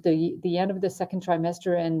middle of the end of the second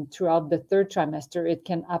trimester and throughout the third trimester. It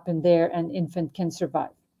can happen there and infant can survive.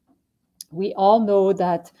 We all know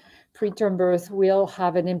that preterm birth will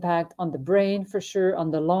have an impact on the brain, for sure, on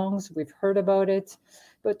the lungs. We've heard about it.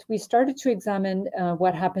 But we started to examine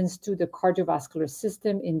what happens to the cardiovascular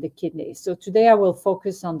system in the kidneys. So today I will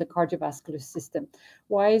focus on the cardiovascular system.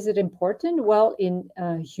 Why is it important? Well, in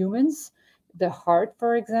humans, the heart,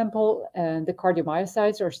 for example, the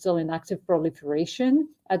cardiomyocytes are still in active proliferation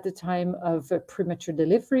at the time of premature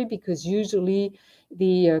delivery, because usually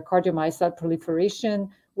the cardiomyocyte proliferation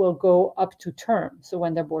will go up to term. So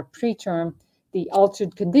when they're born preterm, the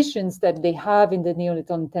altered conditions that they have in the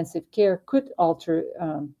neonatal intensive care could alter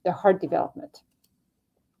the heart development.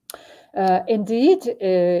 Indeed,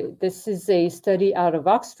 this is a study out of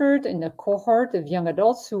Oxford in a cohort of young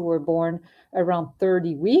adults who were born around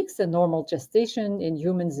 30 weeks. A normal gestation in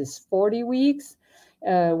humans is 40 weeks.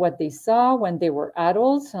 What they saw when they were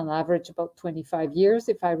adults, on average about 25 years,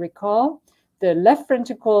 if I recall, the left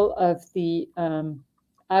ventricle of the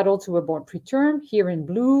adults who were born preterm, here in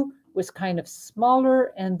blue, was kind of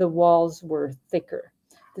smaller and the walls were thicker.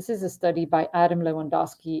 This is a study by Adam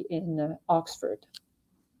Lewandowski in Oxford.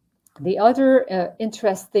 The other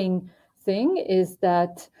interesting thing is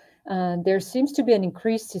that there seems to be an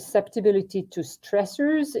increased susceptibility to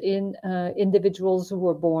stressors in individuals who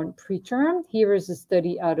were born preterm. Here is a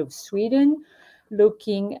study out of Sweden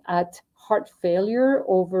looking at heart failure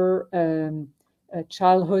over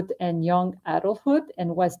childhood and young adulthood.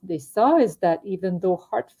 And what they saw is that even though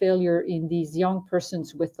heart failure in these young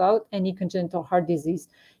persons without any congenital heart disease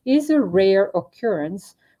is a rare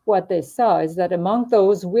occurrence, what they saw is that among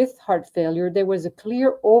those with heart failure, there was a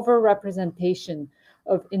clear overrepresentation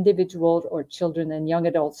of individuals or children and young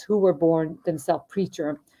adults who were born themselves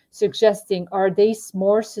preterm, suggesting are they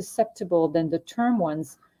more susceptible than the term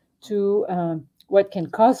ones to what can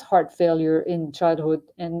cause heart failure in childhood,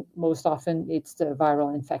 and most often it's the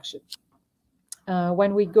viral infection.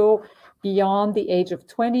 When we go beyond the age of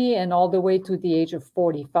 20 and all the way to the age of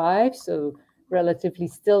 45, so relatively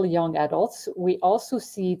still young adults, we also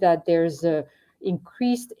see that there's a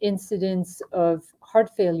increased incidence of heart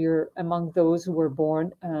failure among those who were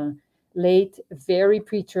born late, very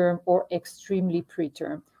preterm, or extremely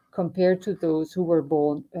preterm, compared to those who were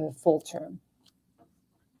born full term.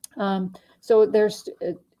 So there's,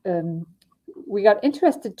 we got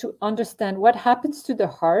interested to understand what happens to the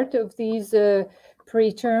heart of these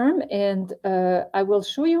preterm, and I will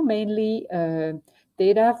show you mainly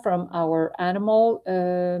data from our animal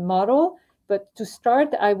model. But to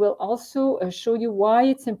start, I will also show you why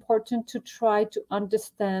it's important to try to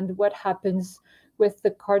understand what happens with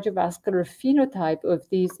the cardiovascular phenotype of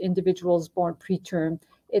these individuals born preterm.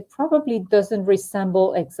 It probably doesn't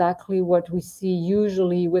resemble exactly what we see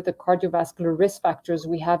usually with the cardiovascular risk factors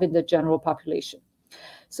we have in the general population.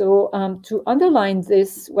 So to underline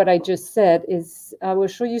this, what I just said is I will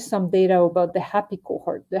show you some data about the HAPPY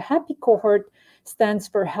cohort. The HAPPY cohort stands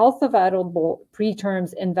for Health of Adult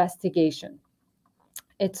Preterms Investigation.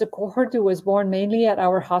 It's a cohort who was born mainly at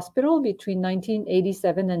our hospital between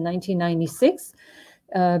 1987 and 1996.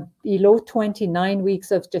 Below 29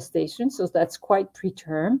 weeks of gestation, so that's quite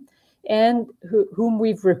preterm, and whom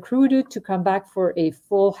we've recruited to come back for a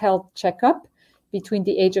full health checkup between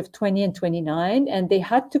the age of 20 and 29, and they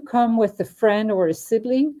had to come with a friend or a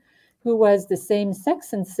sibling who was the same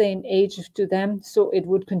sex and same age to them, so it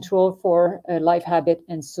would control for life habit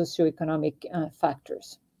and socioeconomic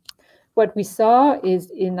factors. What we saw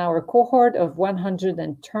is in our cohort of 100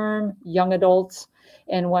 and term young adults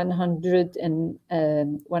and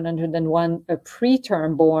 101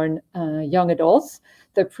 preterm born young adults.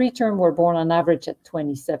 The preterm were born on average at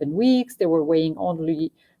 27 weeks. They were weighing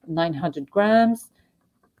only 900 grams.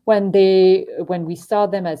 When we saw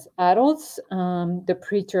them as adults, the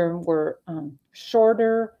preterm were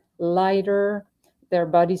shorter, lighter, their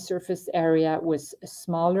body surface area was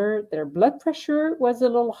smaller, their blood pressure was a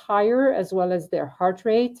little higher, as well as their heart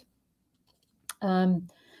rate. And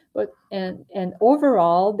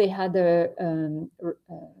overall, they had a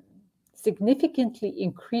significantly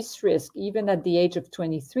increased risk, even at the age of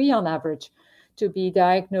 23 on average, to be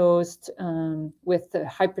diagnosed with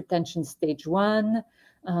hypertension stage 1,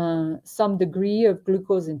 some degree of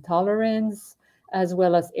glucose intolerance, as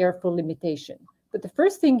well as airflow limitation. But the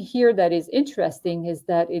first thing here that is interesting is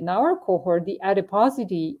that in our cohort, the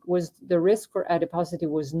risk for adiposity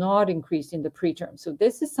was not increased in the preterm. So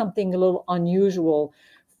this is something a little unusual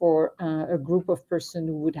for a group of persons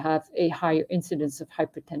who would have a higher incidence of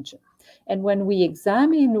hypertension. And when we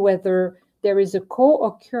examine whether there is a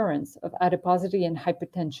co-occurrence of adiposity and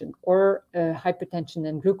hypertension, or hypertension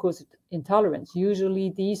and glucose intolerance, usually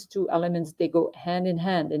these two elements, they go hand in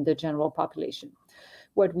hand in the general population.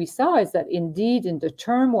 What we saw is that indeed in the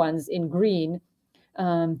term ones in green,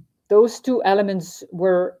 those two elements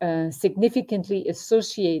were significantly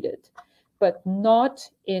associated, but not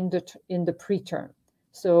in the preterm.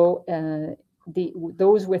 So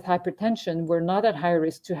those with hypertension were not at high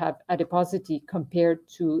risk to have adiposity compared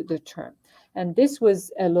to the term. And this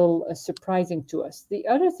was a little surprising to us. The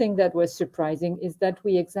other thing that was surprising is that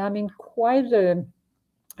we examined quite a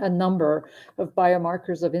number of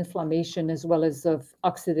biomarkers of inflammation as well as of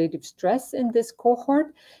oxidative stress in this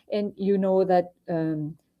cohort. And you know that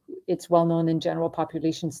it's well known in general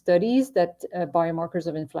population studies that biomarkers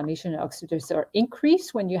of inflammation and oxidative stress are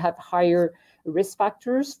increased when you have higher risk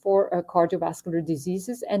factors for cardiovascular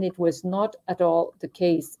diseases. And it was not at all the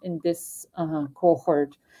case in this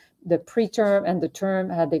cohort. The preterm and the term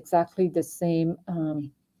had exactly the same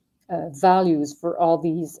values for all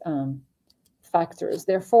these factors.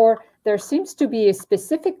 Therefore, there seems to be a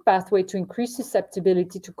specific pathway to increase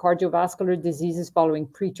susceptibility to cardiovascular diseases following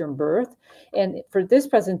preterm birth. And for this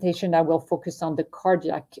presentation, I will focus on the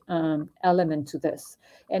cardiac element to this.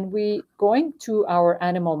 And we going to our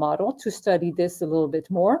animal model to study this a little bit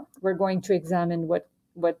more. We're going to examine what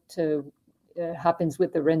happens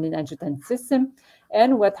with the renin-angiotensin system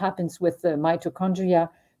and what happens with the mitochondria,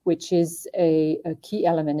 which is a key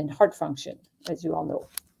element in heart function, as you all know.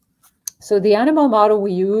 So the animal model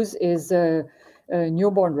we use is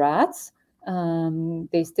newborn rats.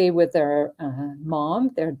 They stay with their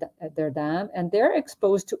mom, their dam, and they're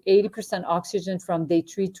exposed to 80% oxygen from day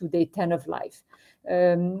 3 to day 10 of life.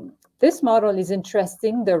 This model is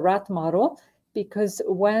interesting, the rat model, because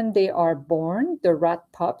when they are born, the rat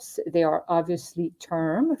pups, they are obviously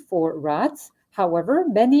term for rats. However,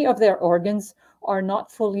 many of their organs are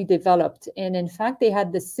not fully developed. And in fact, they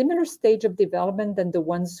had the similar stage of development than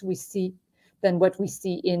what we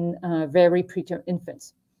see in very preterm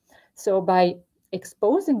infants. So by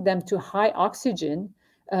exposing them to high oxygen,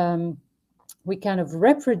 we kind of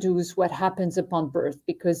reproduce what happens upon birth,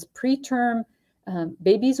 because preterm,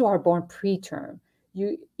 babies who are born preterm,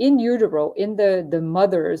 in utero, in the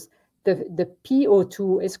mothers, the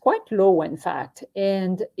PO2 is quite low, in fact.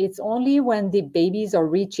 And it's only when the babies are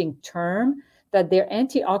reaching term that their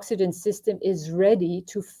antioxidant system is ready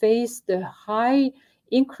to face the high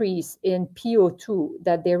increase in PO2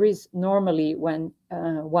 that there is normally when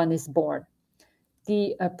one is born.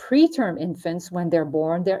 The preterm infants, when they're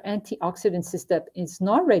born, their antioxidant system is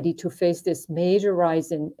not ready to face this major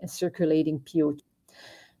rise in circulating PO2.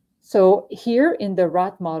 So here in the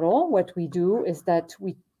rat model, what we do is that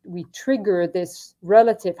we trigger this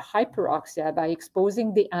relative hyperoxia by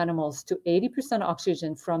exposing the animals to 80%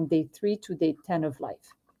 oxygen from day 3 to day 10 of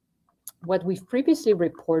life. What we've previously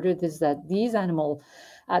reported is that these animals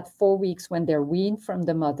at 4 weeks, when they're weaned from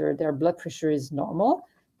the mother, their blood pressure is normal,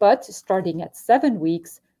 but starting at 7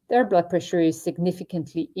 weeks, their blood pressure is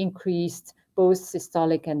significantly increased, both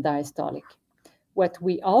systolic and diastolic. What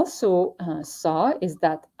we also saw is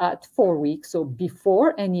that at 4 weeks, so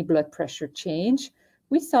before any blood pressure change,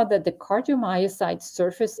 we saw that the cardiomyocyte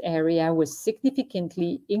surface area was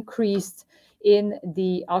significantly increased in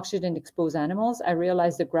the oxygen-exposed animals. I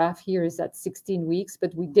realize the graph here is at 16 weeks,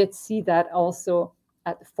 but we did see that also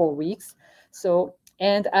at 4 weeks. So,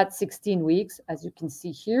 and at 16 weeks, as you can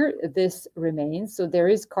see here, this remains. So there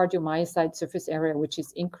is cardiomyocyte surface area which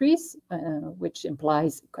is increased, which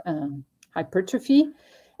implies hypertrophy.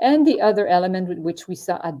 And the other element which we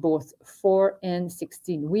saw at both 4 and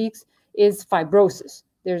 16 weeks is fibrosis.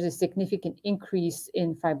 There's a significant increase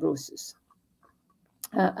in fibrosis.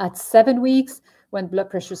 At 7 weeks, when blood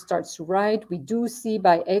pressure starts to rise, we do see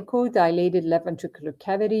by echo dilated left ventricular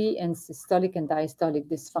cavity and systolic and diastolic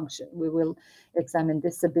dysfunction. We will examine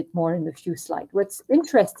this a bit more in a few slides. What's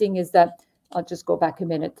interesting is that I'll just go back a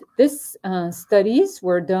minute. These studies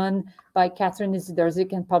were done by Catherine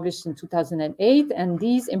Izidorzik and published in 2008. And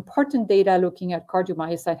these important data looking at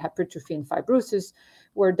cardiomyocyte hypertrophy and fibrosis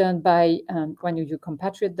were done by one of your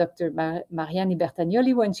compatriot, Dr. Mariani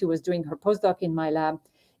Bertagnoli, when she was doing her postdoc in my lab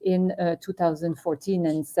in 2014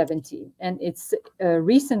 and 17. And it's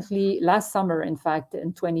recently, last summer, in fact,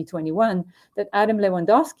 in 2021, that Adam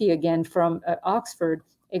Lewandowski, again from Oxford,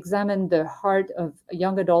 examined the heart of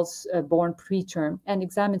young adults born preterm and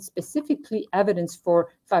examined specifically evidence for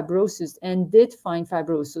fibrosis and did find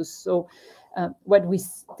fibrosis. So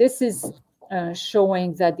this is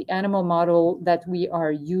showing that the animal model that we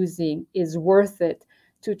are using is worth it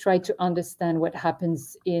to try to understand what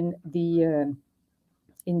happens in the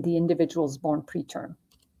individuals born preterm.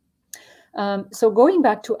 So going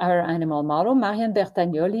back to our animal model, Marianne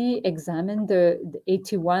Bertagnoli examined the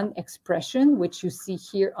AT1 expression, which you see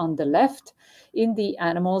here on the left, in the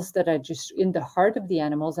animals that in the heart of the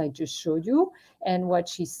animals I just showed you. And what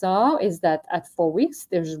she saw is that at 4 weeks,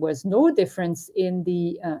 there was no difference in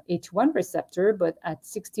the AT1 receptor, but at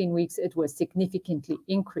 16 weeks, it was significantly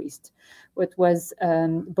increased. What was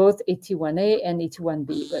both AT1A and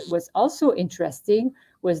AT1B. What was also interesting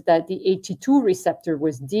was that the AT2 receptor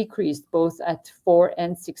was decreased both at 4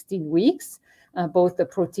 and 16 weeks, both the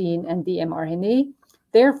protein and the mRNA,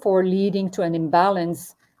 therefore leading to an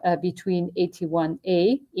imbalance between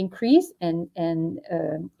AT1A increase and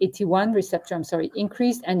AT1 receptor,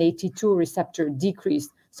 increased and AT2 receptor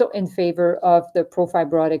decreased. So in favor of the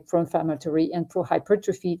pro-fibrotic, pro-inflammatory, and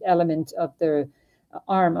pro-hypertrophy element of the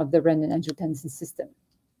arm of the renin-angiotensin system.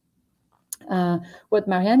 What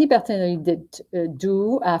Marianne Bertagnoli did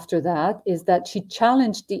do after that is that she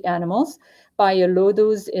challenged the animals by a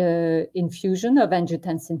low-dose infusion of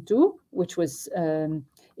angiotensin 2, which was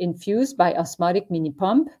infused by osmotic mini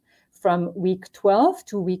pump from week 12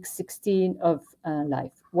 to week 16 of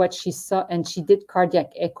life. What she saw, and she did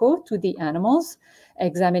cardiac echo to the animals,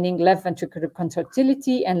 examining left ventricular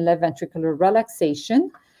contractility and left ventricular relaxation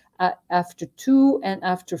after 2 and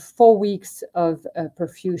after 4 weeks of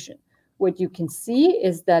perfusion. What you can see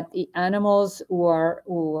is that the animals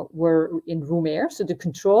who were in room air, so the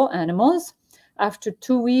control animals, after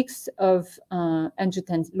 2 weeks of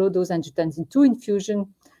low-dose angiotensin 2 infusion,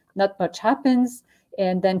 not much happens,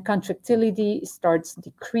 and then contractility starts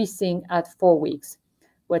decreasing at 4 weeks.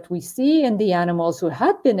 What we see in the animals who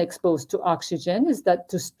had been exposed to oxygen is that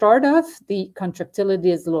to start off, the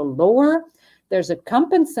contractility is a little lower. There's a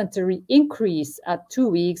compensatory increase at 2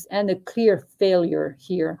 weeks and a clear failure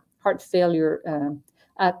here, heart failure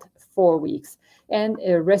at 4 weeks. And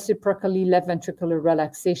reciprocally, left ventricular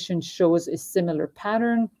relaxation shows a similar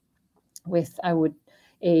pattern with,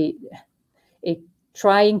 a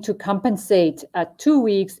trying to compensate at 2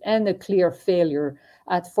 weeks and a clear failure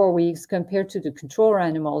at 4 weeks compared to the control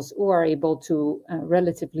animals who are able to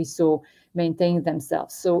relatively so maintain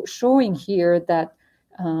themselves. So showing here that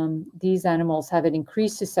these animals have an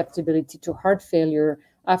increased susceptibility to heart failure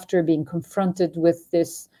after being confronted with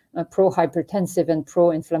this pro-hypertensive and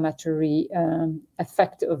pro-inflammatory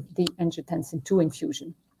effect of the angiotensin 2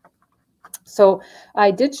 infusion. So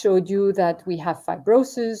I did show you that we have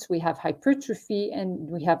fibrosis, we have hypertrophy, and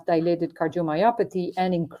we have dilated cardiomyopathy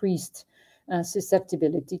and increased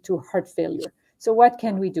susceptibility to heart failure. So what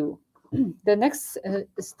can we do? The next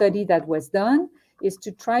study that was done is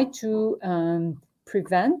to try to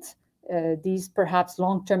prevent these perhaps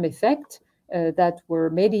long-term effects that were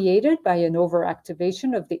mediated by an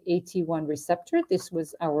overactivation of the AT1 receptor. This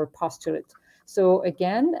was our postulate. So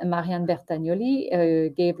again, Marianne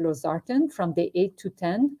Bertagnoli gave losartan from day 8 to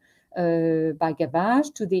 10 by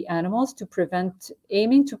gavage to the animals to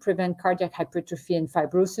aiming to prevent cardiac hypertrophy and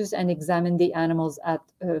fibrosis, and examine the animals at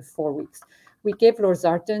 4 weeks. We gave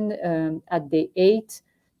losartan at day 8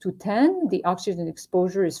 to 10. The oxygen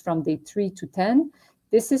exposure is from day 3 to 10.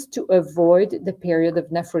 This is to avoid the period of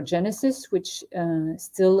nephrogenesis, which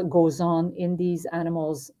still goes on in these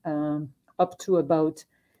animals up to about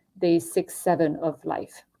day 6, 7 of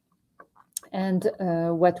life. And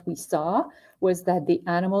what we saw was that the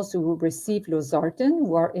animals who received losartan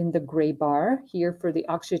were in the gray bar here for the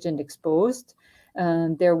oxygen exposed.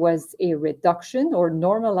 There was a reduction or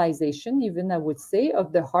normalization, even I would say,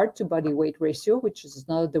 of the heart to body weight ratio, which is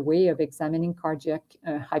another way of examining cardiac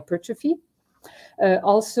hypertrophy.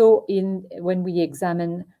 Also, when we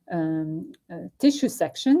examine tissue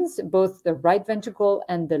sections, both the right ventricle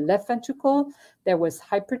and the left ventricle, there was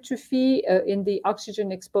hypertrophy in the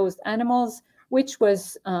oxygen-exposed animals, which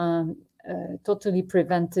was totally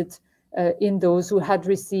prevented in those who had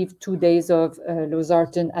received 2 days of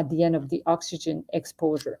losartan at the end of the oxygen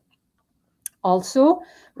exposure. Also,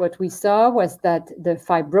 what we saw was that the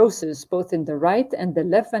fibrosis, both in the right and the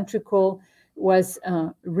left ventricle, was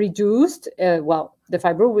reduced. Well, the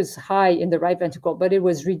fibrosis was high in the right ventricle, but it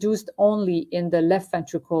was reduced only in the left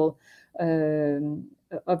ventricle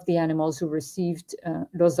of the animals who received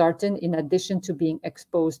losartan, in addition to being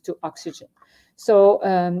exposed to oxygen. So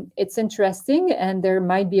it's interesting, and there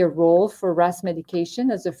might be a role for RAS medication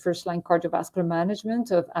as a first-line cardiovascular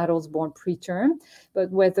management of adults born preterm, but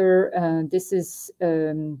whether this is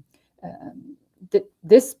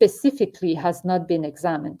this specifically has not been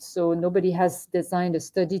examined. So nobody has designed a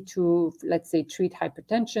study to, let's say, treat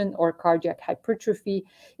hypertension or cardiac hypertrophy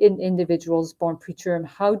in individuals born preterm.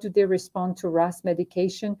 How do they respond to RAS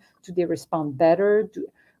medication? Do they respond better?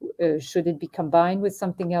 Should it be combined with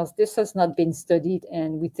something else? This has not been studied,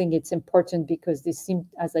 and we think it's important because they seem,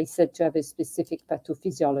 as I said, to have a specific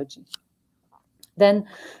pathophysiology. Then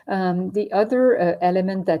the other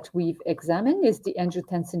element that we've examined is the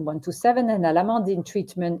angiotensin 127 and alamandine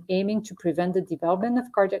treatment, aiming to prevent the development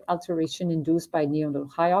of cardiac alteration induced by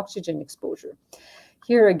neonatal high oxygen exposure.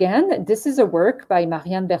 Here again, this is a work by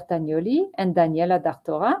Marianne Bertagnoli and Daniela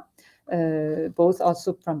D'Artora, both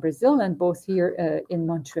also from Brazil and both here in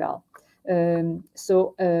Montreal.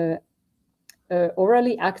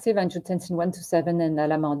 Orally active angiotensin 127 and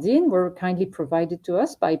alamandine were kindly provided to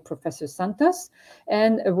us by Professor Santos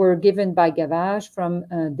and were given by gavage from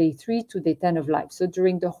day 3 to day 10 of life, so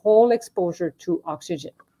during the whole exposure to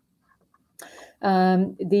oxygen.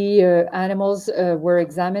 The animals were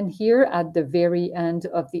examined here at the very end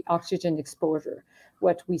of the oxygen exposure.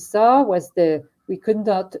 What we saw was we could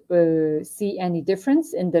not see any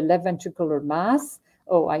difference in the left ventricular mass.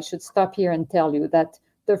 Oh, I should stop here and tell you that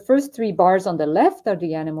the first 3 bars on the left are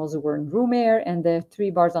the animals who were in room air, and the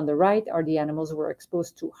 3 bars on the right are the animals who were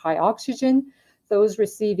exposed to high oxygen. Those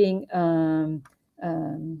receiving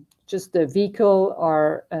just the vehicle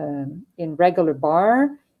are in regular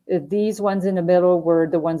bar. These ones in the middle were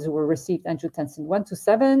the ones who were received angiotensin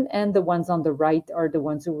 127, and the ones on the right are the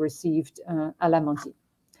ones who received alamandine.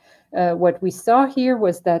 What we saw here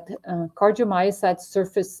was that cardiomyocyte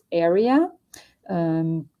surface area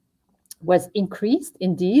was increased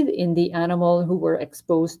indeed in the animal who were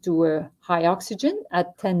exposed to high oxygen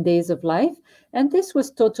at 10 days of life. And this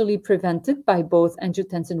was totally prevented by both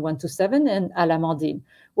angiotensin 127 and alamandine.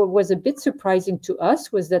 What was a bit surprising to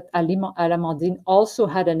us was that alamandine also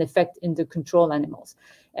had an effect in the control animals.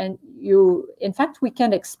 And in fact, we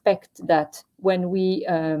can expect that when we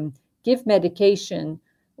give medication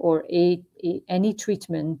or any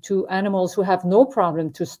treatment to animals who have no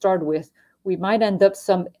problem to start with, we might end up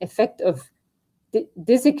some effect of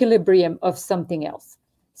disequilibrium of something else.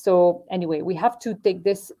 So anyway, we have to take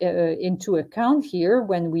this into account here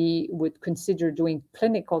when we would consider doing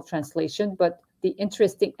clinical translation. But the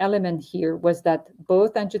interesting element here was that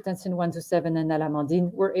both angiotensin 127 and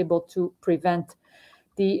alamandine were able to prevent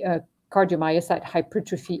the cardiomyocyte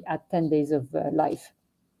hypertrophy at 10 days of life.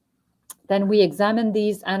 Then we examined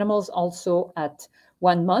these animals also at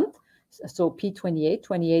 1 month. So P28,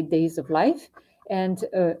 28 days of life. And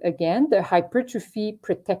again, the hypertrophy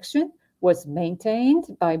protection was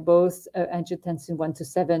maintained by both angiotensin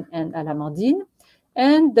 127 and alamandine,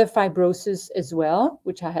 and the fibrosis as well,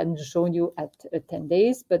 which I hadn't shown you at 10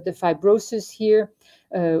 days. But the fibrosis here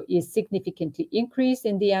is significantly increased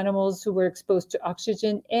in the animals who were exposed to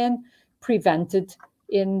oxygen and prevented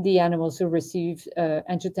in the animals who received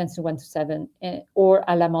angiotensin 127 or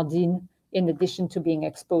alamandine, in addition to being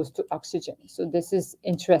exposed to oxygen. So this is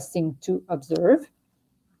interesting to observe.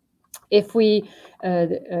 If we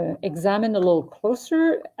examine a little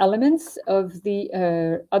closer elements of the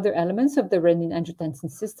other elements of the renin-angiotensin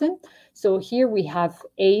system, so here we have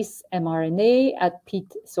ACE mRNA at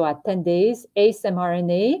 10 days. ACE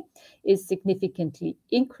mRNA is significantly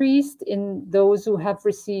increased in those who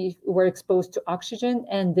were exposed to oxygen,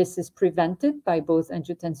 and this is prevented by both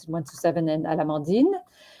angiotensin 127 and alamandine.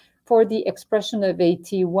 For the expression of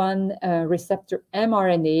AT1 receptor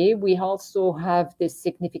mRNA, we also have this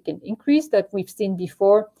significant increase that we've seen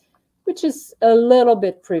before, which is a little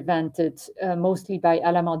bit prevented mostly by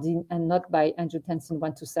alamandine and not by angiotensin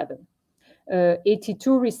 127.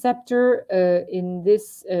 AT2 receptor in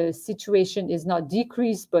this situation is not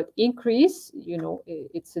decreased but increased. You know,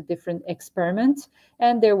 it's a different experiment,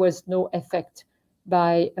 and there was no effect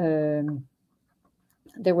by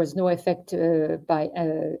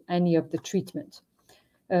any of the treatment.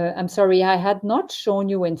 I'm sorry, I had not shown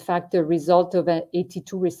you, in fact, the result of an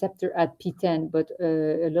AT2 receptor at P10, but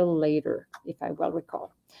a little later, if I well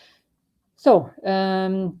recall. So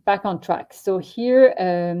back on track. So here,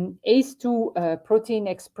 ACE2 protein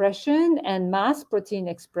expression and mass protein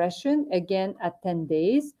expression, again at 10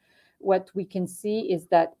 days. What we can see is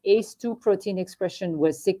that ACE2 protein expression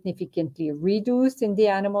was significantly reduced in the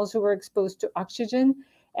animals who were exposed to oxygen,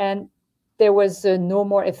 and there was no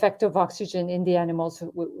more effect of oxygen in the animals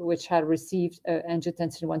which had received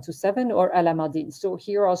angiotensin 127 or alamandine. So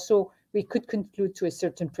here also we could conclude to a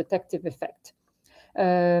certain protective effect.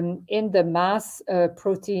 In the mass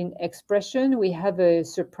protein expression, we have a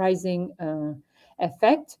surprising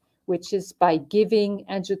effect, which is by giving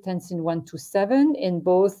angiotensin 127 in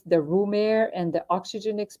both the room air and the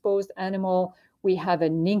oxygen-exposed animal, we have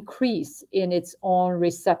an increase in its own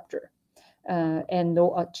receptor and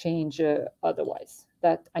no change otherwise.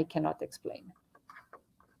 That I cannot explain.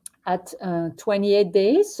 At 28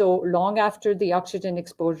 days, so long after the oxygen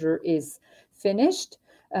exposure is finished,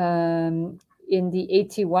 in the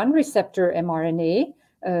AT1 receptor mRNA,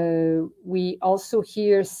 we also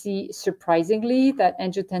here see, surprisingly, that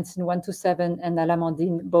angiotensin 127 and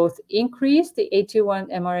alamandine both increase the AT1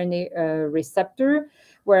 mRNA receptor,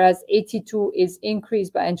 whereas AT2 is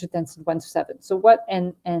increased by angiotensin 127. So what,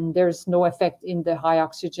 and there's no effect in the high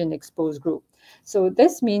oxygen exposed group. So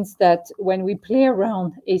this means that when we play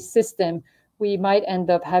around a system, we might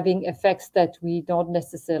end up having effects that we don't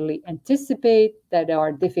necessarily anticipate, that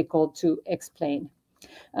are difficult to explain.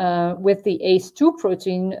 With the ACE2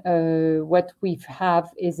 protein, what we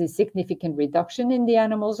have is a significant reduction in the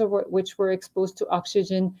animals which were exposed to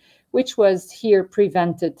oxygen, which was here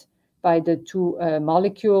prevented by the two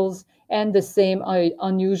molecules, and the same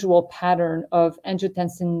unusual pattern of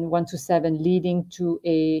angiotensin 127 leading to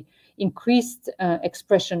a increased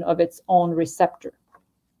expression of its own receptor.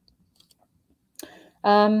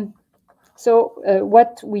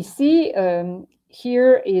 What we see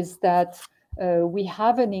here is that we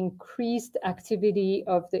have an increased activity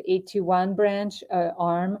of the AT1 branch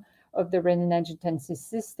arm of the renin-angiotensin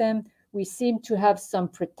system. We seem to have some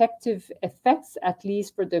protective effects, at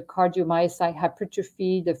least for the cardiomyocyte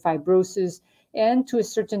hypertrophy, the fibrosis, and to a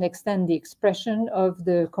certain extent, the expression of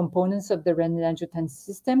the components of the renin-angiotensin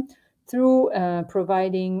system through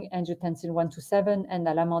providing angiotensin 127 and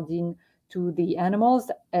alamandine to the animals,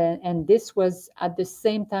 and this was at the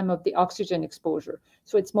same time of the oxygen exposure.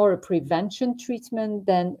 So it's more a prevention treatment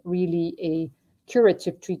than really a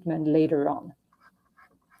curative treatment later on.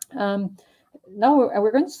 Now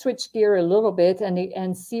we're going to switch gear a little bit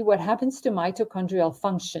and see what happens to mitochondrial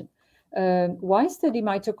function. Why study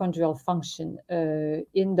mitochondrial function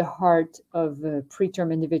in the heart of a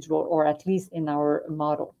preterm individual, or at least in our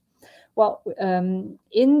model? Well,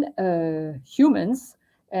 in humans,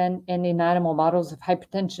 and in animal models of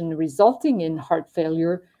hypertension resulting in heart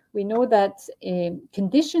failure, we know that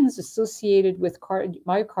conditions associated with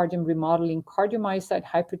myocardium remodeling, cardiomyocyte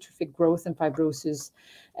hypertrophic growth and fibrosis,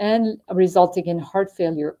 and resulting in heart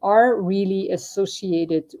failure are really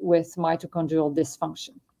associated with mitochondrial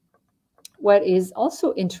dysfunction. What is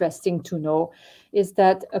also interesting to know is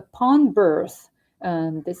that upon birth,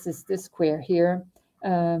 this is this square here,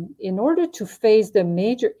 in order to face the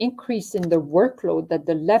major increase in the workload that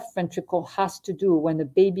the left ventricle has to do when the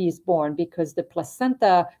baby is born, because the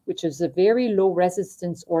placenta, which is a very low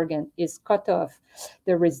resistance organ, is cut off,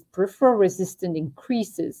 the peripheral resistance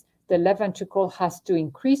increases, the left ventricle has to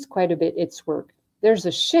increase quite a bit its work. There's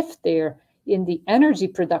a shift there in the energy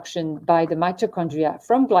production by the mitochondria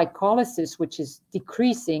from glycolysis, which is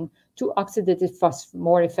decreasing, to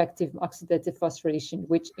more effective oxidative phosphorylation,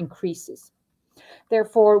 which increases.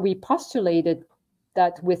 Therefore, we postulated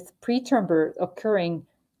that with preterm birth occurring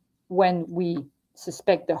when we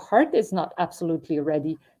suspect the heart is not absolutely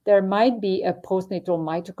ready, there might be a postnatal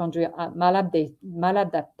mitochondrial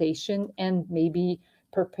maladaptation and maybe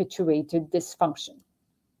perpetuated dysfunction.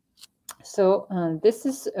 So this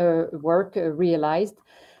is work realized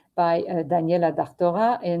by Daniela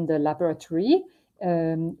Dartora in the laboratory,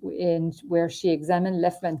 where she examined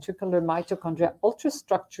left ventricular mitochondrial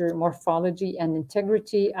ultrastructure, morphology, and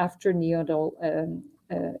integrity after neonatal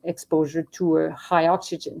exposure to a high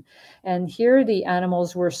oxygen. And here the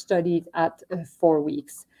animals were studied at 4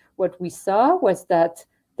 weeks. What we saw was that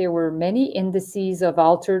there were many indices of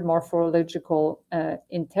altered morphological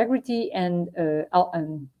integrity, and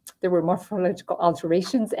there were morphological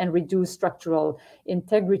alterations and reduced structural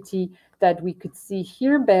integrity that we could see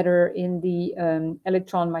here better in the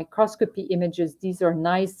electron microscopy images. These are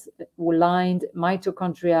nice lined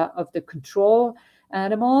mitochondria of the control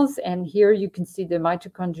animals. And here you can see the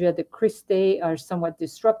mitochondria, the cristae are somewhat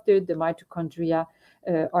disrupted. The mitochondria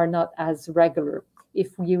are not as regular.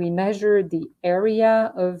 If we measure the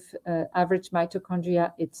area of average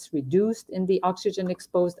mitochondria, it's reduced in the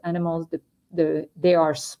oxygen-exposed animals. They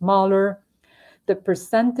are smaller. The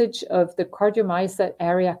percentage of the cardiomyocyte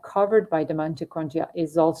area covered by the mitochondria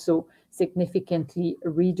is also significantly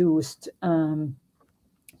reduced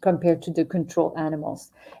compared to the control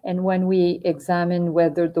animals. And when we examine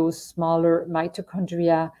whether those smaller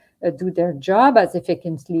mitochondria do their job as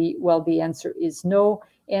efficiently, well, the answer is no.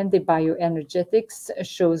 And the bioenergetics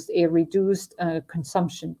shows a reduced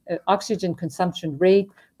oxygen consumption rate,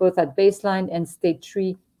 both at baseline and stage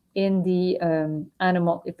 3 in the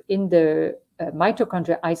animal, in the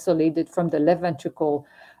mitochondria isolated from the left ventricle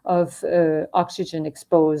of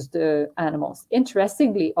oxygen-exposed animals.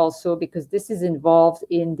 Interestingly, also, because this is involved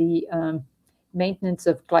in the maintenance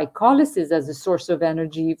of glycolysis as a source of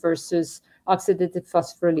energy versus oxidative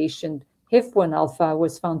phosphorylation, HIF1 alpha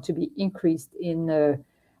was found to be increased in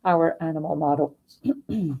our animal model.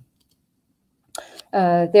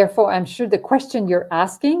 Therefore, I'm sure the question you're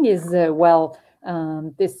asking is, there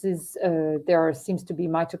seems to be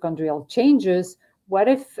mitochondrial changes. What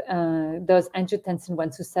if does angiotensin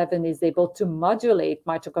 127 is able to modulate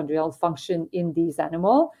mitochondrial function in these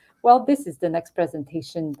animals? Well, this is the next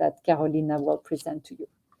presentation that Carolina will present to you.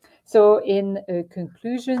 So in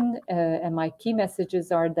conclusion, and my key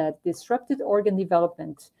messages are that disrupted organ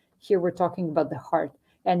development, here we're talking about the heart,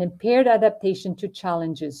 and impaired adaptation to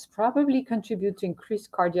challenges probably contribute to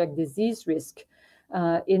increased cardiac disease risk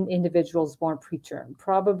in individuals born preterm,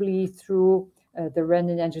 probably through the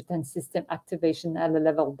renin-angiotensin system activation at the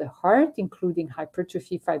level of the heart, including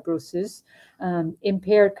hypertrophy, fibrosis,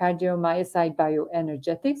 impaired cardiomyocyte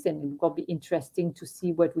bioenergetics, and it will be interesting to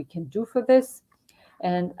see what we can do for this.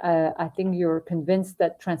 And I think you're convinced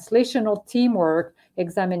that translational teamwork,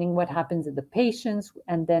 examining what happens in the patients,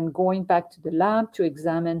 and then going back to the lab to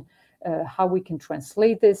examine how we can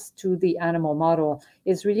translate this to the animal model,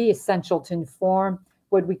 is really essential to inform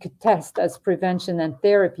what we could test as prevention and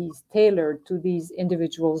therapies tailored to these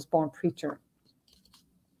individuals born preterm.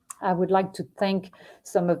 I would like to thank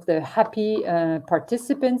some of the happy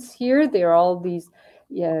participants here. They're all these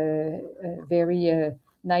very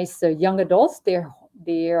nice young adults.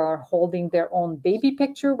 They are holding their own baby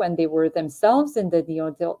picture when they were themselves in the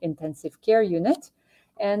neonatal intensive care unit.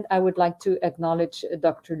 And I would like to acknowledge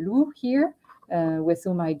Dr. Lou here, with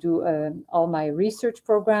whom I do all my research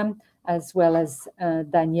program, as well as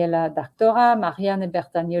Daniela Dartora, Marianne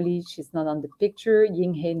Bertagnoli, she's not on the picture,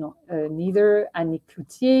 Yinghe neither, Annie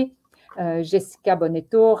Cloutier, Jessica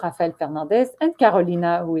Bonetto, Rafael Fernandez, and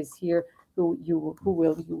Carolina, who is here, who you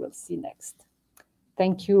will see next.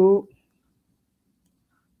 Thank you.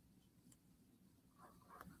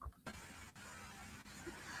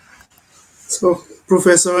 So,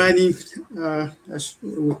 Professor Annie,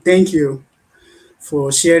 thank you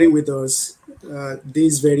for sharing with us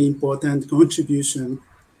this very important contribution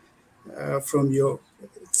from your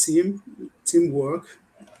teamwork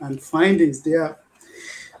and findings there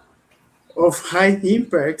of high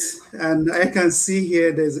impact. And I can see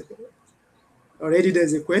here there's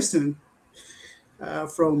a question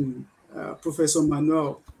from Professor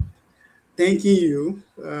Manuel, thanking you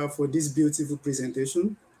for this beautiful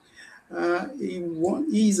presentation.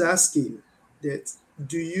 He is asking that,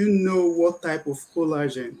 do you know what type of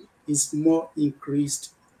collagen is more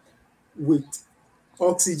increased with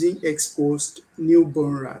oxygen-exposed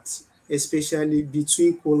newborn rats, especially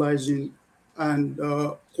between collagen and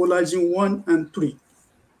collagen 1 and 3?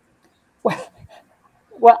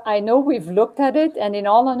 Well, I know we've looked at it, and in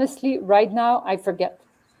all honesty, right now, I forget.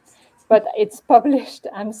 But it's published.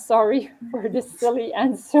 I'm sorry for this silly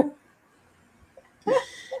answer.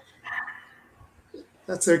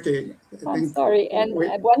 That's okay. I'm sorry. And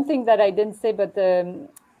one thing that I didn't say, but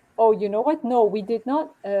oh, you know what? No, we did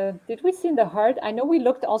not. Did we see in the heart? I know we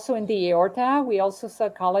looked also in the aorta. We also saw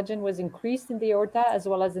collagen was increased in the aorta as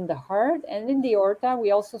well as in the heart. And in the aorta,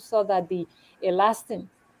 we also saw that the elastin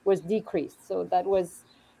was decreased. So that was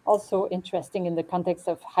also interesting in the context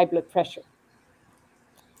of high blood pressure.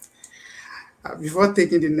 Before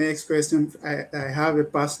taking the next question, I have a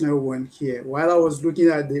personal one here. While I was looking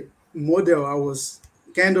at the model, I was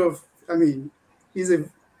these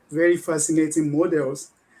are very fascinating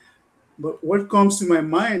models. But what comes to my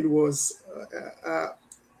mind was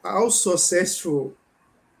how successful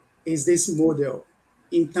is this model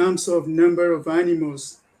in terms of number of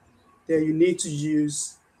animals that you need to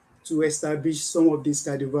use to establish some of these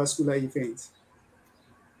cardiovascular events?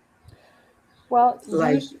 Well,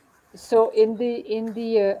 so in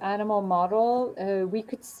the animal model, we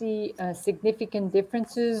could see significant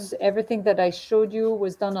differences. Everything that I showed you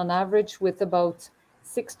was done on average with about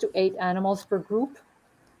 6 to 8 animals per group.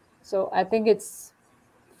 So I think it's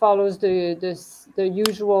follows the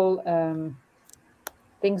usual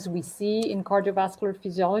things we see in cardiovascular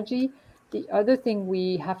physiology. The other thing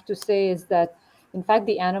we have to say is that, in fact,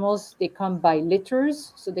 the animals, they come by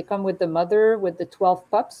litters. So they come with the mother with the 12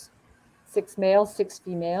 pups, 6 males, 6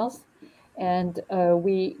 females. And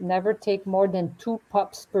we never take more than 2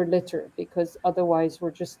 pups per litter, because otherwise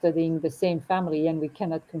we're just studying the same family and we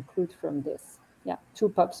cannot conclude from this. Yeah, 2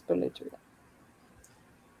 pups per litter.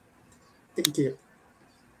 Thank you.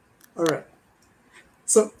 All right.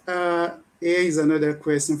 So here is another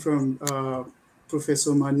question from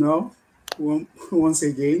Professor Manuel, once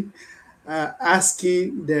again,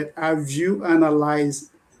 asking that have you analyzed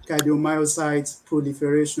cardiomyocytes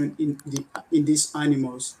proliferation in these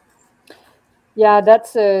animals? Yeah,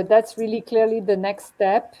 that's really clearly the next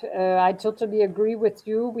step. I totally agree with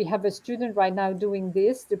you. We have a student right now doing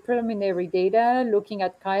this. The preliminary data looking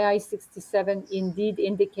at Ki-67 indeed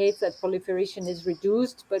indicates that proliferation is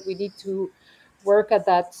reduced, but we need to work at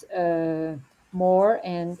that more.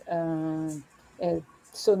 And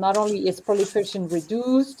so not only is proliferation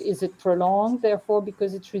reduced, is it prolonged? Therefore,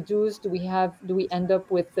 because it's reduced, do we end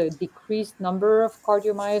up with a decreased number of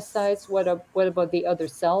cardiomyocytes? What about the other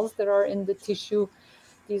cells that are in the tissue?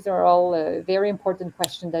 These are all very important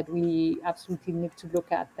questions that we absolutely need to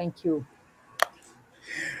look at. Thank you.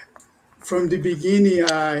 From the beginning,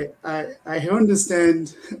 I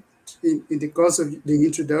understand in the course of the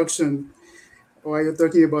introduction, while you're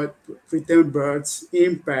talking about preterm births,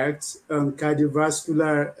 impact on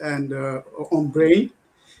cardiovascular and on brain.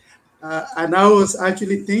 And I was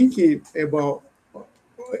actually thinking about,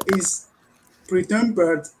 is preterm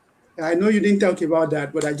birth, I know you didn't talk about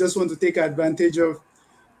that, but I just want to take advantage of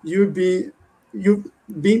you've been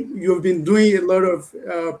doing a lot of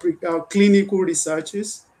clinical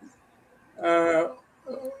researches. Do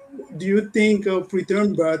you think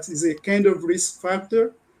preterm birth is a kind of risk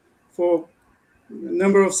factor for a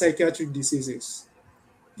number of psychiatric diseases?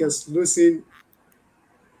 Because losing.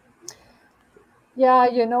 Yeah,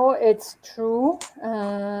 it's true.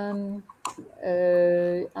 I'm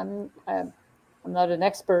not an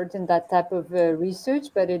expert in that type of research,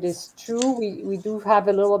 but it is true. We do have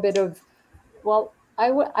a little bit of, well,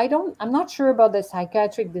 I'm not sure about the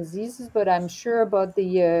psychiatric diseases, but I'm sure about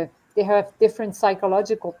they have different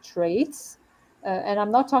psychological traits. And I'm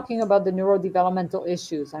not talking about the neurodevelopmental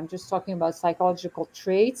issues. I'm just talking about psychological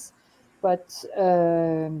traits. But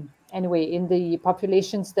anyway, in the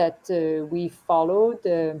populations that we followed,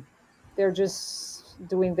 they're just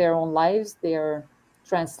doing their own lives. They're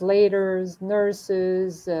translators,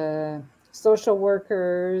 nurses, social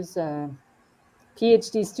workers,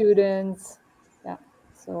 PhD students. Yeah.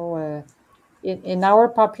 So in our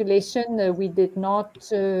population, we did not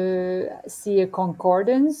see a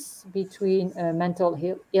concordance between mental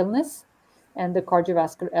illness and the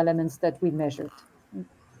cardiovascular elements that we measured.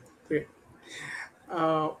 Great.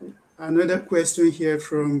 Another question here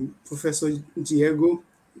from Professor Diego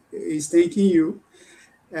is thanking you,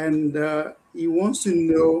 and he wants to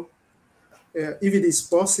know if it is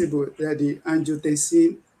possible that the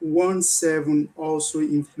angiotensin 1,7 also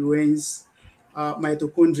influence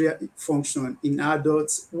mitochondrial function in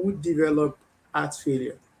adults who develop heart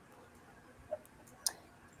failure.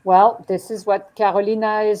 Well, this is what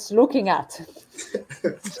Carolina is looking at.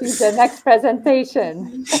 She's the next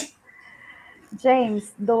presentation.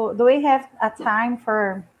 James, do we have a time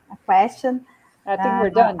for a question? I think we're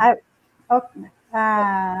done.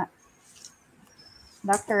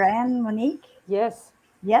 Dr. Anne, Monique? Yes.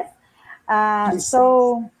 Yes.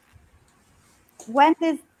 So when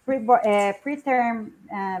these preterm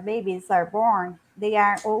babies are born, they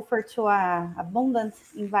are offered to an abundant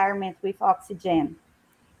environment with oxygen.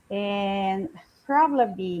 And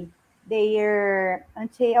probably their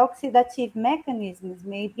antioxidative mechanisms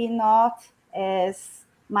may be not as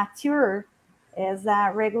mature as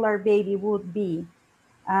a regular baby would be.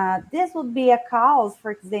 This would be a cause,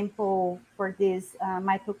 for example, for this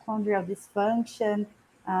mitochondrial dysfunction,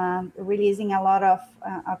 releasing a lot of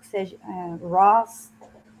ROS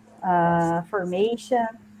formation.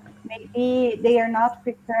 Maybe they are not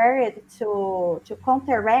prepared to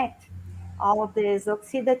counteract all of this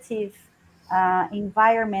oxidative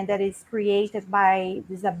environment that is created by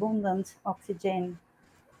this abundant oxygen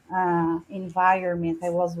environment. I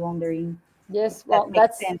was wondering. Yes, well,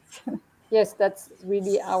 that's sense. Yes, that's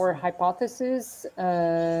really our hypothesis.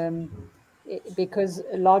 Because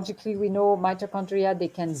logically we know mitochondria, they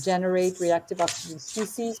can generate reactive oxygen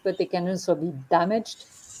species, but they can also be damaged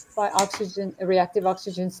by reactive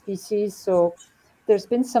oxygen species. So there's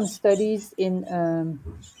been some studies in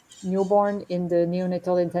newborn in the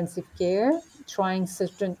neonatal intensive care, trying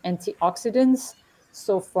certain antioxidants.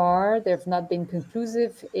 So far, they've not been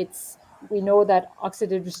conclusive. We know that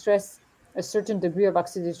oxidative stress, a certain degree of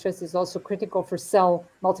oxidative stress, is also critical for cell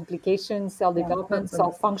multiplication, cell development,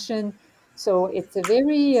 cell function. So it's a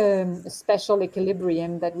very special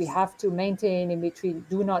equilibrium that we have to maintain in between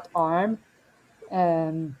do not harm,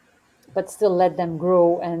 but still let them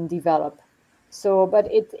grow and develop. So, but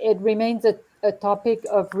it remains a topic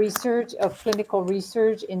of research, of clinical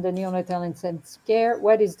research in the neonatal intensive care.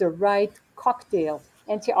 What is the right cocktail,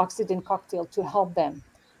 antioxidant cocktail, to help them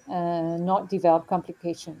not develop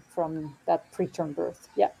complication from that preterm birth?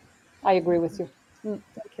 Yeah, I agree with you. Thank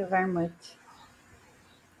you very much.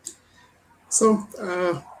 So,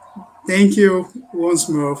 thank you once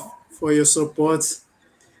more for your support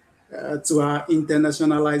to our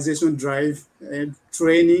internationalization drive and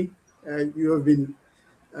training. You have been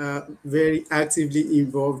very actively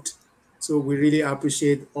involved. So we really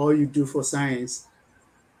appreciate all you do for science.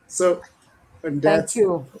 So, on that, thank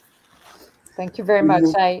you. Thank you very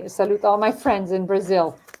much. I salute all my friends in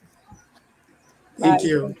Brazil. Thank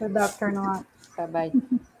you. Thank you, Dr. Nuyt. Bye-bye.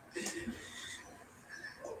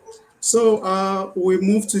 So we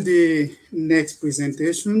move to the next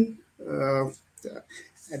presentation.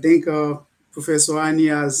 I think Professor Annie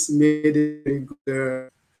has made a very good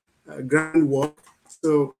groundwork.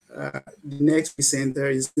 So the next presenter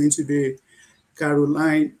is going to be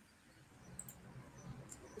Carolina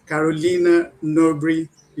Nobre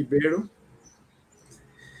Ribeiro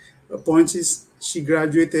Pontes. She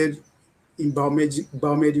graduated in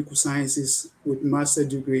biomedical sciences with master's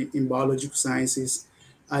degree in biological sciences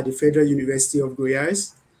at the Federal University of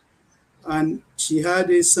Goiás. And she had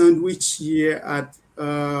a sandwich year at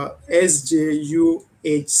SJUHC,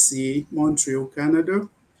 Montreal, Canada.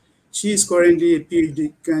 She is currently a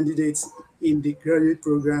PhD candidate in the graduate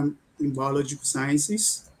program in biological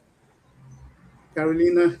sciences.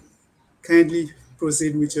 Carolina, kindly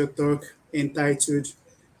proceed with your talk entitled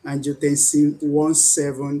Angiotensin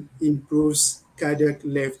 1.7 Improves Cardiac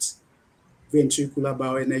Left Ventricular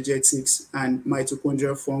Bioenergetics and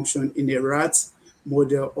Mitochondrial Function in a rat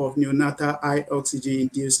model of neonatal high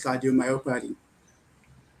oxygen-induced cardiomyopathy.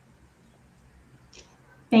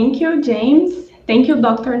 Thank you, James. Thank you,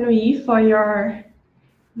 Dr. Nuyt, for your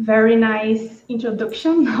very nice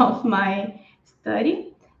introduction of my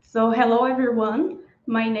study. So hello, everyone.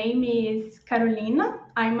 My name is Carolina.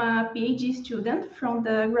 I'm a PhD student from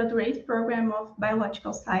the graduate program of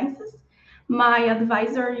biological sciences. My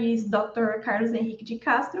advisor is Dr. Carlos Henrique de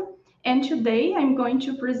Castro, and today I'm going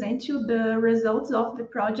to present you the results of the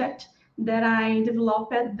project that I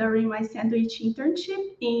developed during my sandwich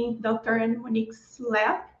internship in Dr. Monique's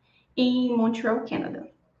lab in Montreal, Canada.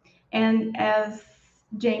 And as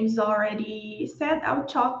James already said, I'll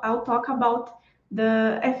talk about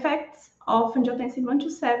the effects of angiotensin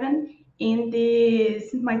 1-7 in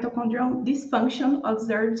this mitochondrial dysfunction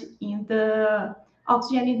observed in the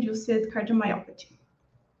oxygen-induced cardiomyopathy.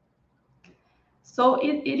 So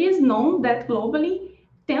it is known that globally,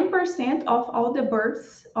 10% of all the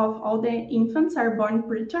births of all the infants are born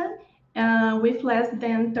preterm with less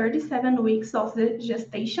than 37 weeks of the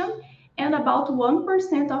gestation, and about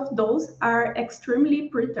 1% of those are extremely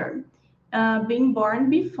preterm, being born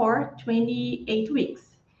before 28 weeks.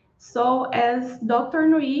 So as Dr.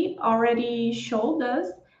 Nuyt already showed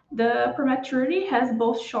us, the prematurity has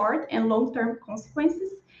both short and long-term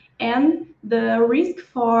consequences, and the risk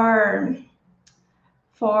for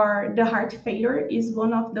the heart failure is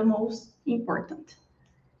one of the most important.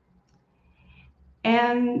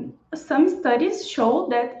 And some studies show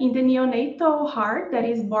that in the neonatal heart that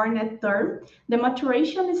is born at term, the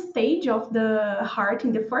maturation stage of the heart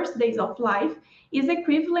in the first days of life is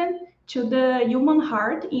equivalent to the human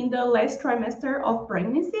heart in the last trimester of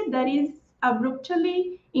pregnancy that is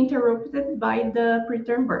abruptly interrupted by the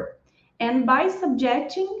preterm birth. And by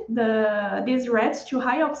subjecting these rats to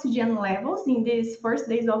high oxygen levels in these first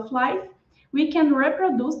days of life, we can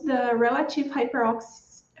reproduce the relative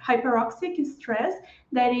hyperoxic stress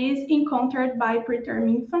that is encountered by preterm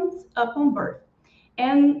infants upon birth.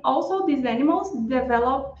 And also these animals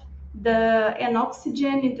develop an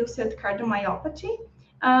oxygen-induced cardiomyopathy,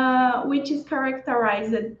 which is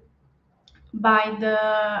characterized by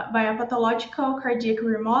a pathological cardiac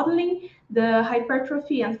remodeling, the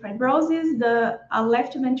hypertrophy and fibrosis, the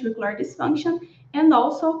left ventricular dysfunction, and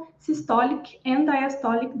also systolic and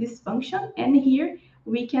diastolic dysfunction. And here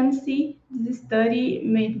we can see the study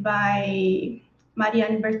made by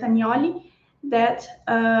Marianne Bertagnoli that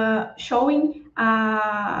showing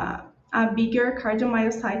a bigger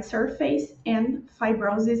cardiomyocyte surface and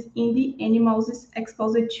fibrosis in the animals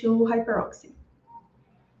exposed to hyperoxia.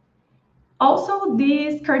 Also,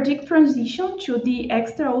 this cardiac transition to the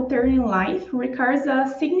extrauterine life requires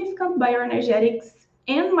a significant bioenergetics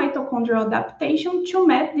and mitochondrial adaptation to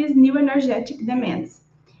meet these new energetic demands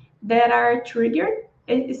that are triggered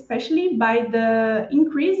especially by the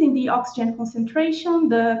increase in the oxygen concentration,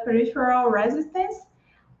 the peripheral resistance,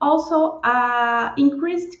 also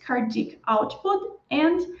increased cardiac output,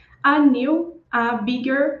 and a new,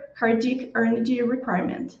 bigger cardiac energy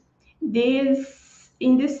requirement.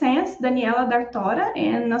 In this sense, Daniela D'Artora,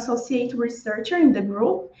 an associate researcher in the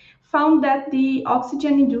group, found that the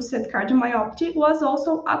oxygen-induced cardiomyopathy was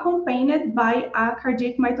also accompanied by a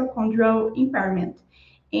cardiac mitochondrial impairment.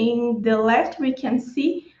 In the left, we can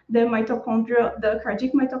see the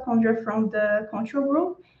cardiac mitochondria from the control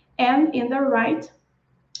group, and in the right,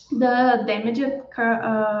 the damaged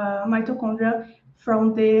mitochondria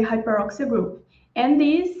from the hyperoxia group. And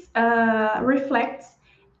this reflects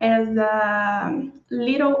as a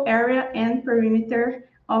little area and perimeter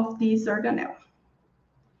of this organelle.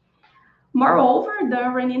 Moreover, the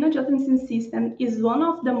renin-angiotensin system is one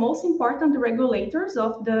of the most important regulators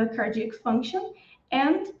of the cardiac function,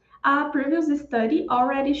 and a previous study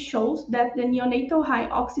already shows that the neonatal high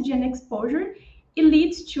oxygen exposure, it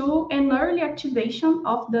leads to an early activation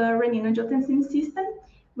of the renin-angiotensin system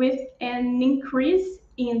with an increase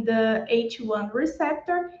in the H1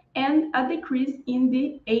 receptor and a decrease in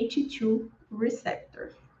the H2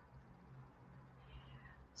 receptor.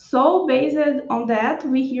 So based on that,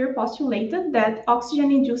 we here postulated that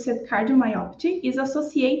oxygen-induced cardiomyopathy is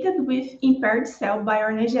associated with impaired cell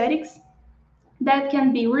bioenergetics that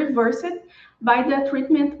can be reversed by the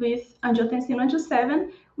treatment with angiotensin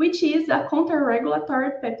 1-7, which is a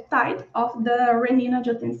counter-regulatory peptide of the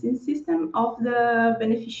renin-angiotensin system of the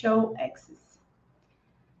beneficial axis.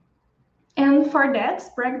 And for that,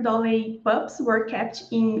 Sprague-Dawley pups were kept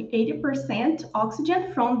in 80%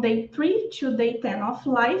 oxygen from day 3 to day 10 of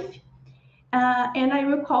life. And I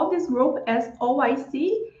will call this group as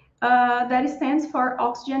OIC, that stands for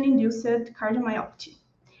oxygen-induced cardiomyopathy.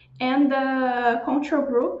 And the control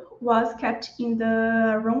group was kept in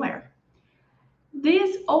the room air.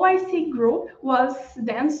 This OIC group was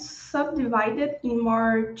then subdivided in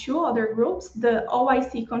two other groups, the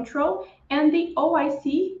OIC control and the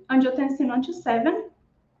OIC angiotensin 1-7,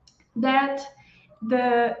 that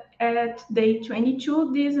at day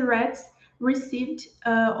 22, these rats received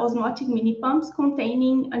osmotic mini pumps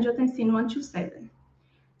containing angiotensin 1-7.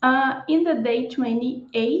 In the day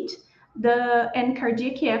 28, an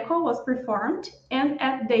cardiac echo was performed, and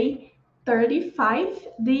at day 35,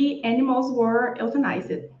 the animals were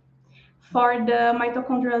euthanized. For the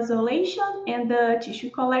mitochondrial isolation and the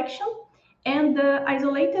tissue collection, and the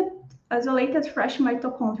isolated fresh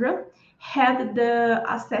mitochondria had the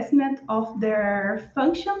assessment of their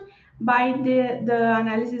function by the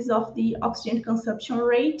analysis of the oxygen consumption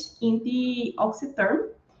rate in the oxytherm.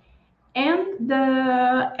 And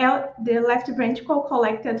the left ventricle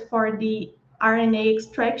collected for the RNA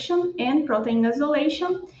extraction and protein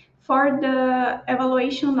isolation, for the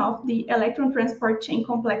evaluation of the electron transport chain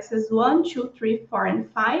complexes 1, 2, 3, 4,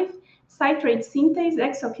 and 5, citrate synthase,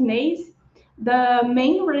 hexokinase, the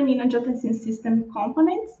main renin-angiotensin system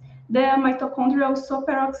components, the mitochondrial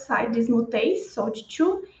superoxide dismutase,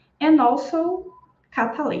 SOD2, and also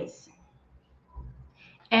catalase.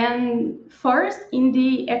 And first, in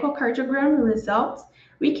the echocardiogram results,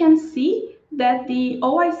 we can see that the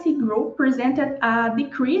OIC group presented a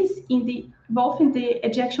decrease in both in the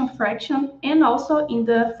ejection fraction and also in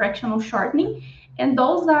the fractional shortening. And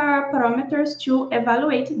those are parameters to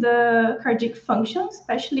evaluate the cardiac function,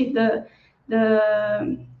 especially the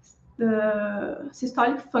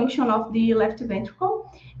systolic function of the left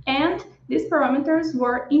ventricle. And these parameters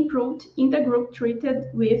were improved in the group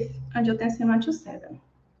treated with angiotensin 1-7.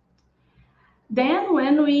 Then,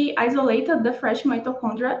 when we isolated the fresh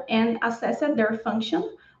mitochondria and assessed their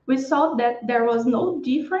function, we saw that there was no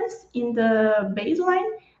difference in the baseline,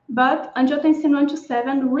 but angiotensin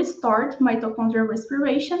 1-7 restored mitochondrial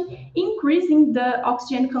respiration, increasing the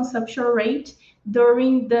oxygen consumption rate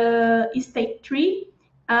during the state 3,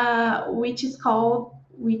 which is called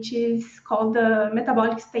the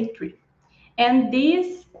metabolic state 3. And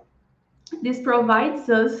this provides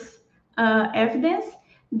us evidence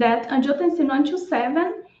that angiotensin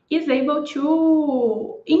 1-7 is able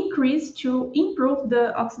to improve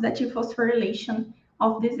the oxidative phosphorylation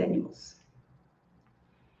of these animals.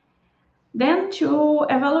 Then, to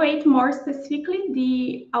evaluate more specifically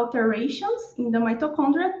the alterations in the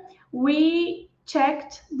mitochondria, we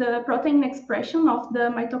checked the protein expression of the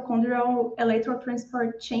mitochondrial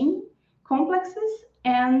electrotransport chain complexes,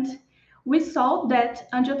 and we saw that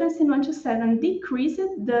angiotensin 127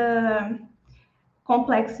 decreased the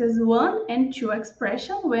complexes 1 and 2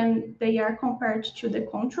 expression when they are compared to the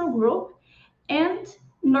control group, and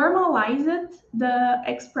normalized the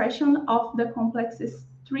expression of the complexes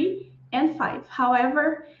 3 and 5.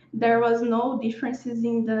 However, there was no differences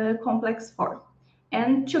in the complex 4.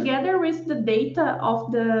 And together with the data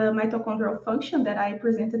of the mitochondrial function that I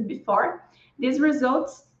presented before, these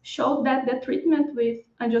results showed that the treatment with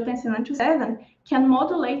angiotensin 127 can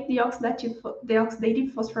modulate the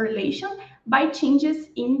oxidative phosphorylation by changes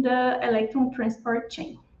in the electron transport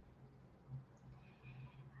chain.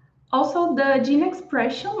 Also, the gene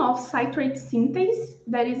expression of citrate synthase,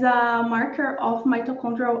 that is a marker of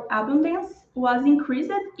mitochondrial abundance, was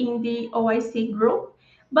increased in the OIC group,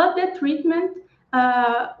 but the treatment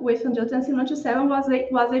with angiotensin 127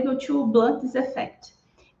 was able to blunt this effect.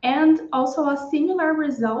 And also a similar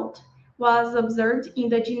result was observed in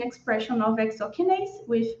the gene expression of hexokinase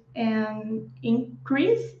with an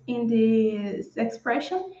increase in this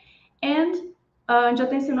expression, and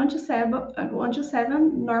angiotensin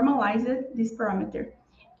 127 normalized this parameter.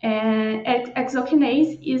 And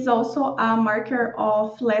hexokinase is also a marker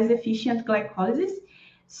of less efficient glycolysis.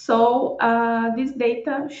 So this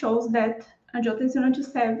data shows that angiotensin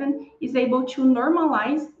 127 is able to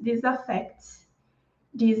normalize these effects,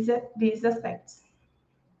 these aspects.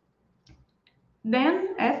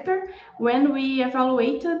 Then after, when we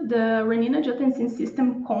evaluated the renin-angiotensin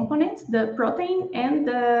system components, the protein and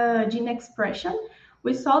the gene expression,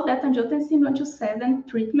 we saw that angiotensin 127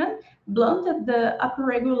 treatment blunted the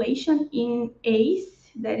upregulation in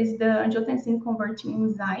ACE, that is the angiotensin converting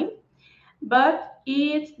enzyme, but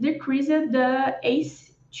it decreased the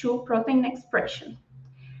ACE2 protein expression.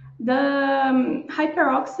 The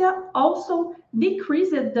hyperoxia also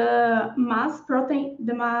decreased the mass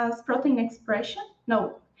protein expression.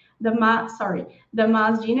 No, the mass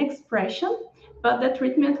gene expression. But the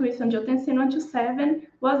treatment with angiotensin 127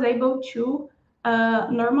 was able to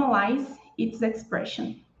normalize its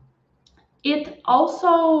expression. It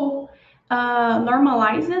also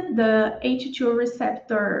normalized the H2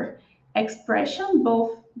 receptor expression,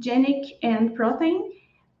 both genic and protein,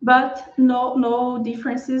 but no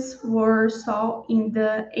differences were saw in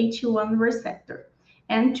the H1 receptor.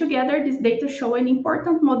 And together, this data show an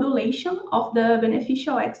important modulation of the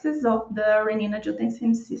beneficial axis of the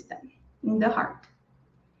renin-angiotensin system in the heart.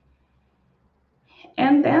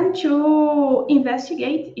 And then to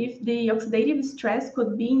investigate if the oxidative stress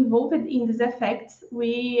could be involved in these effects,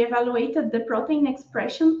 we evaluated the protein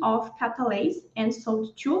expression of catalase and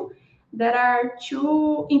SOD2, that are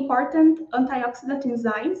two important antioxidant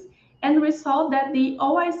enzymes, and we saw that the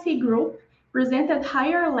OIC group presented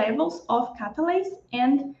higher levels of catalase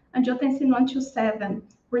and angiotensin 127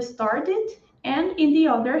 restored it, and in the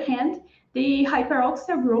other hand, the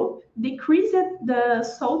hyperoxia group decreased the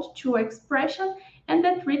SOD2 expression, and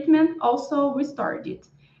the treatment also restored it,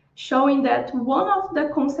 showing that one of the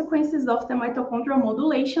consequences of the mitochondrial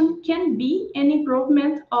modulation can be an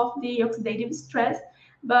improvement of the oxidative stress,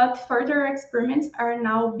 but further experiments are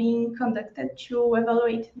now being conducted to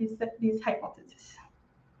evaluate this hypothesis.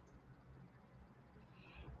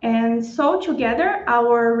 And so together,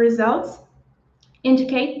 our results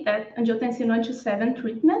indicate that angiotensin 127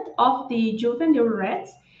 treatment of the juvenile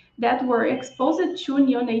rats that were exposed to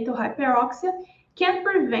neonatal hyperoxia can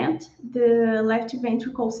prevent the left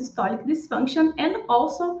ventricle systolic dysfunction and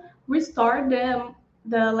also restore the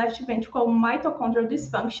left ventricle mitochondrial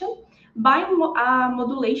dysfunction by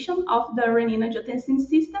modulation of the renin-angiotensin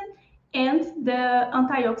system and the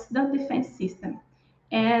antioxidant defense system.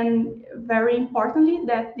 And very importantly,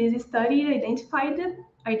 that this study identified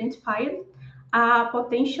a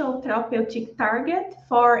potential therapeutic target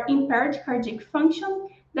for impaired cardiac function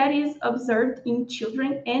that is observed in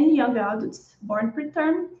children and young adults born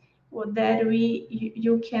preterm, that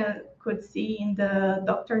you could see in the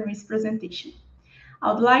Dr. Nuyt's presentation.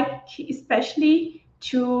 I would like especially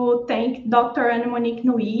to thank Dr. Monique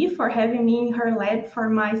Nuyt for having me in her lab for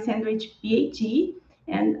my sandwich PhD,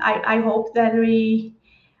 and I hope that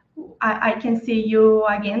I can see you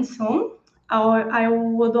again soon. I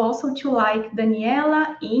would also to like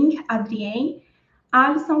Daniela, Ing, Adrienne,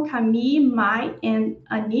 Alison, Camille, Mai, and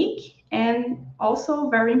Anik, and also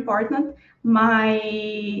very important,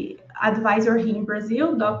 my advisor here in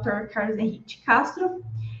Brazil, Dr. Carlos Henrique Castro.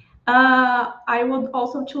 I would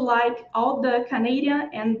also to like all the Canadian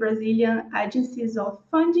and Brazilian agencies of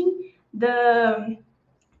funding the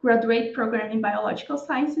graduate program in biological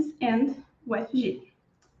sciences and UFG.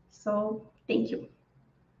 So Thank you.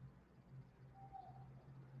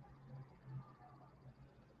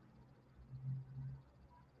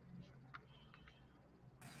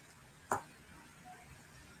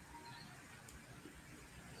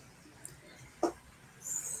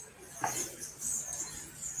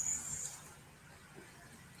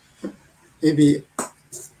 Maybe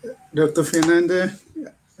Dr. Fernanda.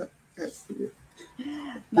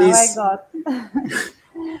 Now I got.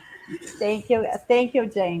 Thank you,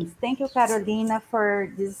 James. Thank you, Carolina,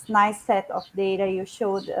 for this nice set of data you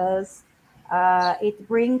showed us. It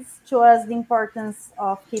brings to us the importance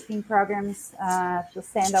of keeping programs to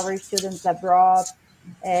send our students abroad,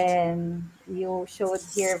 and you showed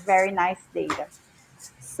here very nice data.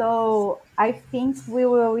 So I think we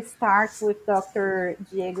will start with Dr.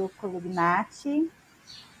 Diego Colugnati,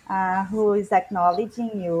 who is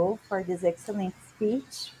acknowledging you for this excellent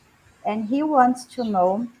speech. And he wants to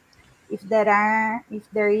know if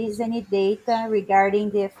there is any data regarding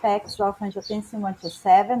the effects of angiotensin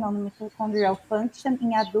 127 on mitochondrial function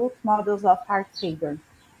in adult models of heart failure.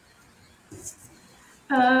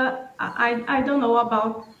 I don't know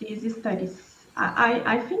about these studies.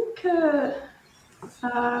 I think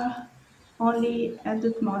only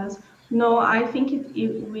adult models. No, I think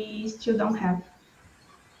we still don't have.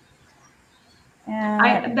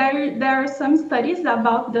 There are some studies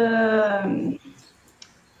about the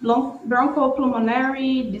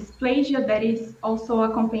bronchopulmonary dysplasia that is also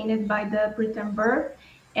accompanied by the preterm birth,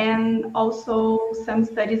 and also some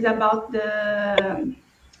studies about the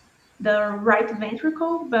right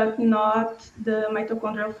ventricle, but not the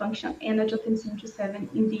mitochondrial function and angiotensin 27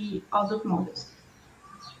 in the adult models.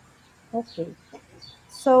 Okay.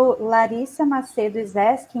 So Larissa Macedo is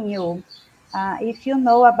asking you if you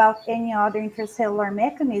know about any other intercellular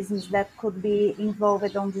mechanisms that could be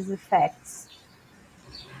involved on these effects.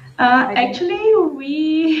 Actually,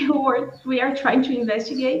 we are trying to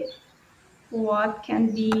investigate what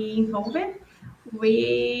can be involved.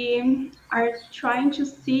 We are trying to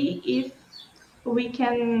see if we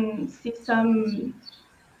can see some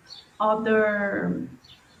other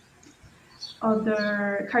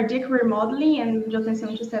cardiac remodeling, and angiotensin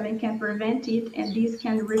 27 can prevent it, and this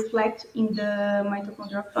can reflect in the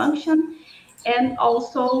mitochondrial function. And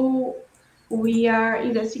also, we are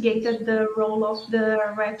investigated the role of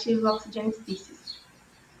the reactive oxygen species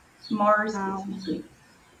more specifically.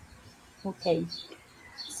 Okay.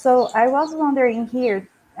 So I was wondering here,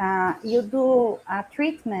 you do a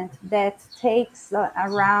treatment that takes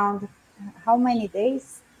around how many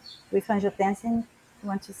days with angiotensin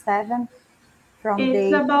 127?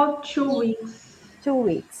 It's about 2 weeks. 2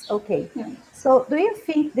 weeks, okay. Yeah. So do you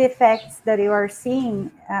think the effects that you are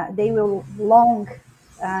seeing, they will long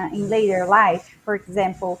in later life? For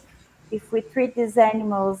example, if we treat these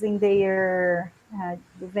animals in their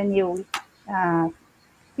juvenile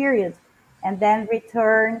period and then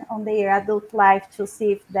return on their adult life to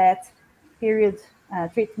see if that period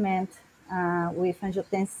treatment with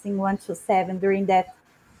angiotensin 127 during that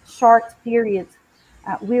short period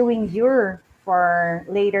will endure for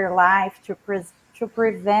later life to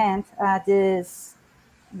prevent this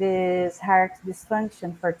heart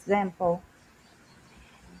dysfunction, for example?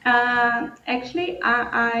 Actually,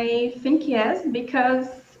 I think yes, because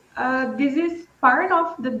this is part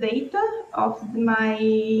of the data of my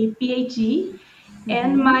PhD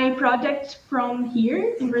and my project from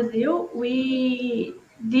here in Brazil. We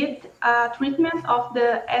did a treatment of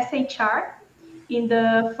the SHR in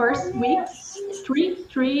the first weeks,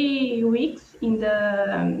 three weeks in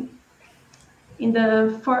the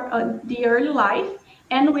early life,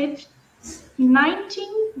 and with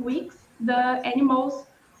 19 weeks, the animals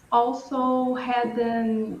also had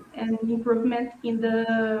an improvement in the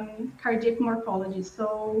cardiac morphology.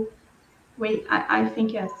 So, I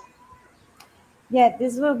think yes. Yeah,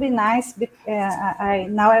 this will be nice.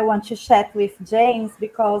 Now I want to chat with James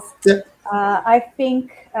because I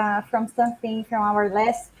think from something from our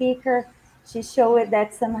last speaker, she showed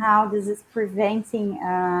that somehow this is preventing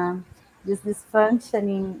this dysfunction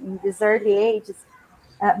in these early ages.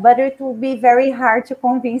 But it will be very hard to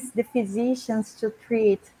convince the physicians to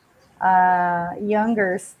treat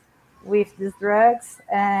youngers with these drugs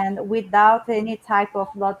and without any type of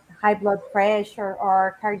high blood pressure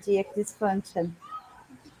or cardiac dysfunction.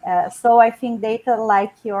 So I think data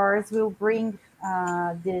like yours will bring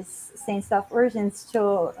this sense of urgency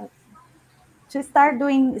to start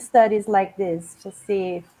doing studies like this to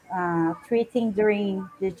see if treating during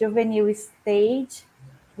the juvenile stage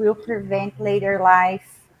will prevent later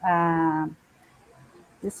life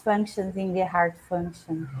dysfunctions in the heart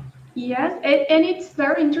function. Yes, and it's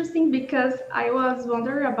very interesting because I was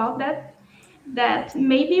wondering about that, that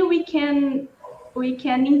maybe we can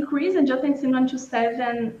increase angiotensin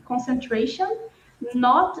 127 concentration,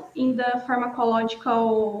 not in the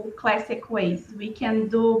pharmacological classic ways. We can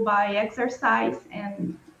do by exercise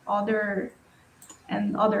and other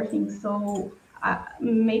things. So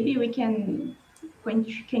maybe we can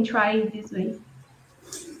try this way.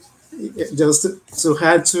 Just to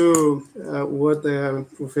add to what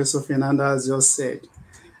Professor Fernanda has just said,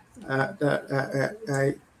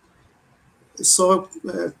 I saw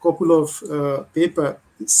a couple of papers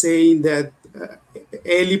saying that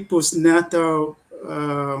early postnatal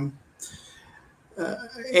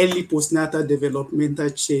developmental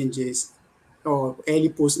changes or early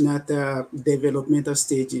postnatal developmental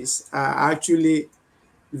stages are actually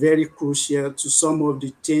very crucial to some of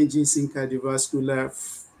the changes in cardiovascular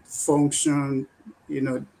function,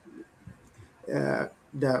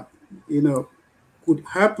 that, could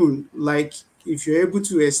happen. Like if you're able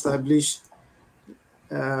to establish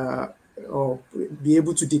or be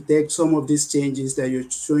able to detect some of these changes that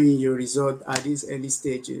you're showing your result at these early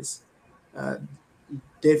stages,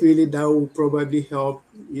 definitely that will probably help,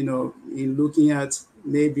 in looking at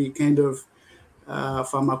maybe kind of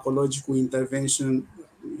pharmacological intervention,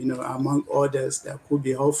 among others that could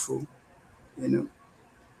be helpful,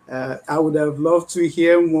 I would have loved to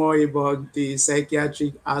hear more about the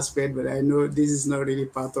psychiatric aspect, but I know this is not really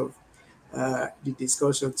part of the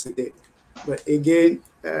discussion today. But again,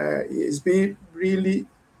 it's been really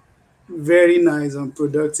very nice and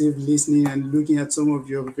productive listening and looking at some of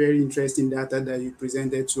your very interesting data that you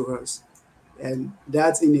presented to us. And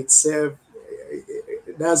that in itself,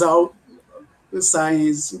 that's how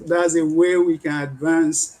science, that's a way we can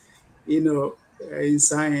advance, in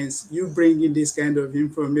science. You bring in this kind of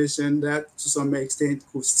information that to some extent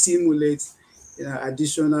could stimulate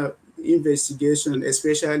additional investigation,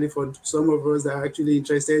 especially for some of us that are actually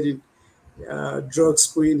interested in drug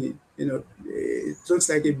screening. It looks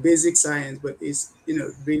like a basic science, but it's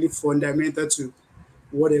really fundamental to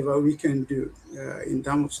whatever we can do in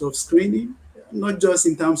terms of screening. Not just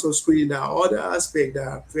in terms of screening, there are other aspects that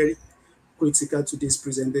are very critical to this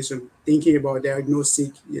presentation, thinking about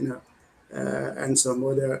diagnostic, and some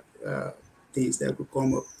other things that could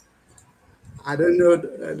come up. I don't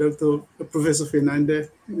know, Professor Fernanda,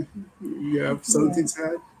 you have something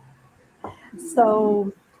to add?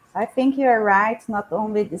 So I think you're right, not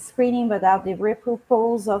only the screening, but also the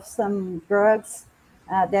repurpose of some drugs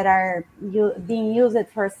that are being used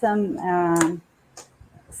for some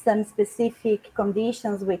specific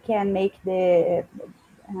conditions. We can make the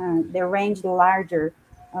range larger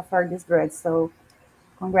for these drugs. So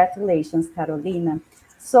congratulations, Carolina.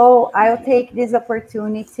 So I'll take this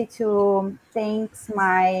opportunity to thank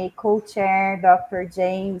my co-chair, Dr.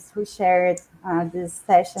 James, who shared this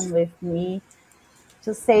session with me,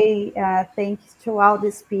 to say thanks to all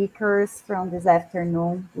the speakers from this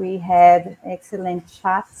afternoon. We had excellent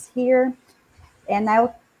chats here. And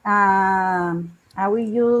I will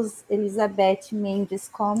use Elizabeth Mendes'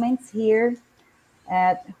 comments here,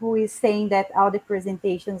 who is saying that all the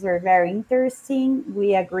presentations were very interesting.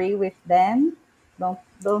 We agree with them,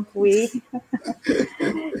 don't we?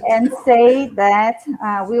 And say that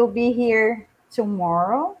we'll be here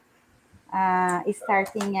tomorrow,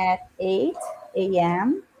 starting at 8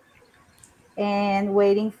 a.m. and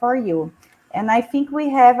waiting for you. And I think we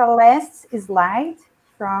have a last slide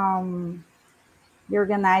from the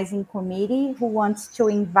organizing committee who wants to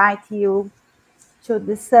invite you to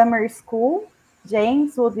the summer school.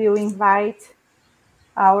 James, would you invite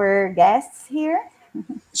our guests here?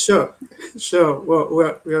 Sure. Well,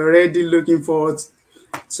 we're already looking forward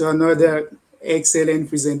to another excellent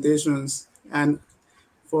presentations. And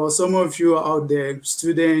for some of you out there,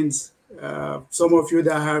 students, some of you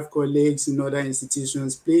that have colleagues in other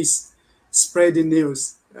institutions, please spread the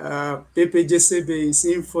news. PPJCB is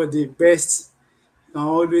in for the best. You can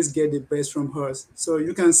always get the best from us. So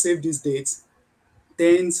you can save this date,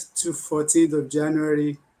 10th to 14th of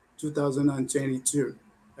January, 2022.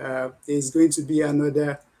 There's going to be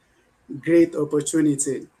another great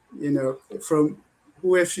opportunity, from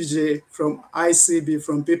UFJ, from ICB,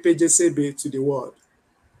 from PPJCB to the world.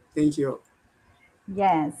 Thank you.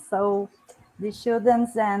 Yes, so the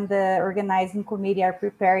students and the organizing committee are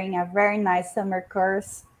preparing a very nice summer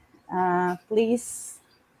course. Please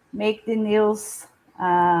make the news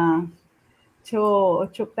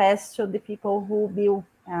to pass to the people who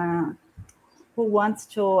want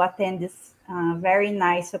to attend this very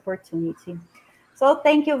nice opportunity. So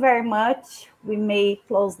thank you very much. We may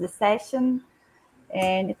close the session.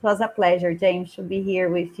 And it was a pleasure, James, to be here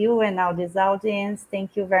with you and all this audience.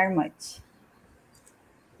 Thank you very much.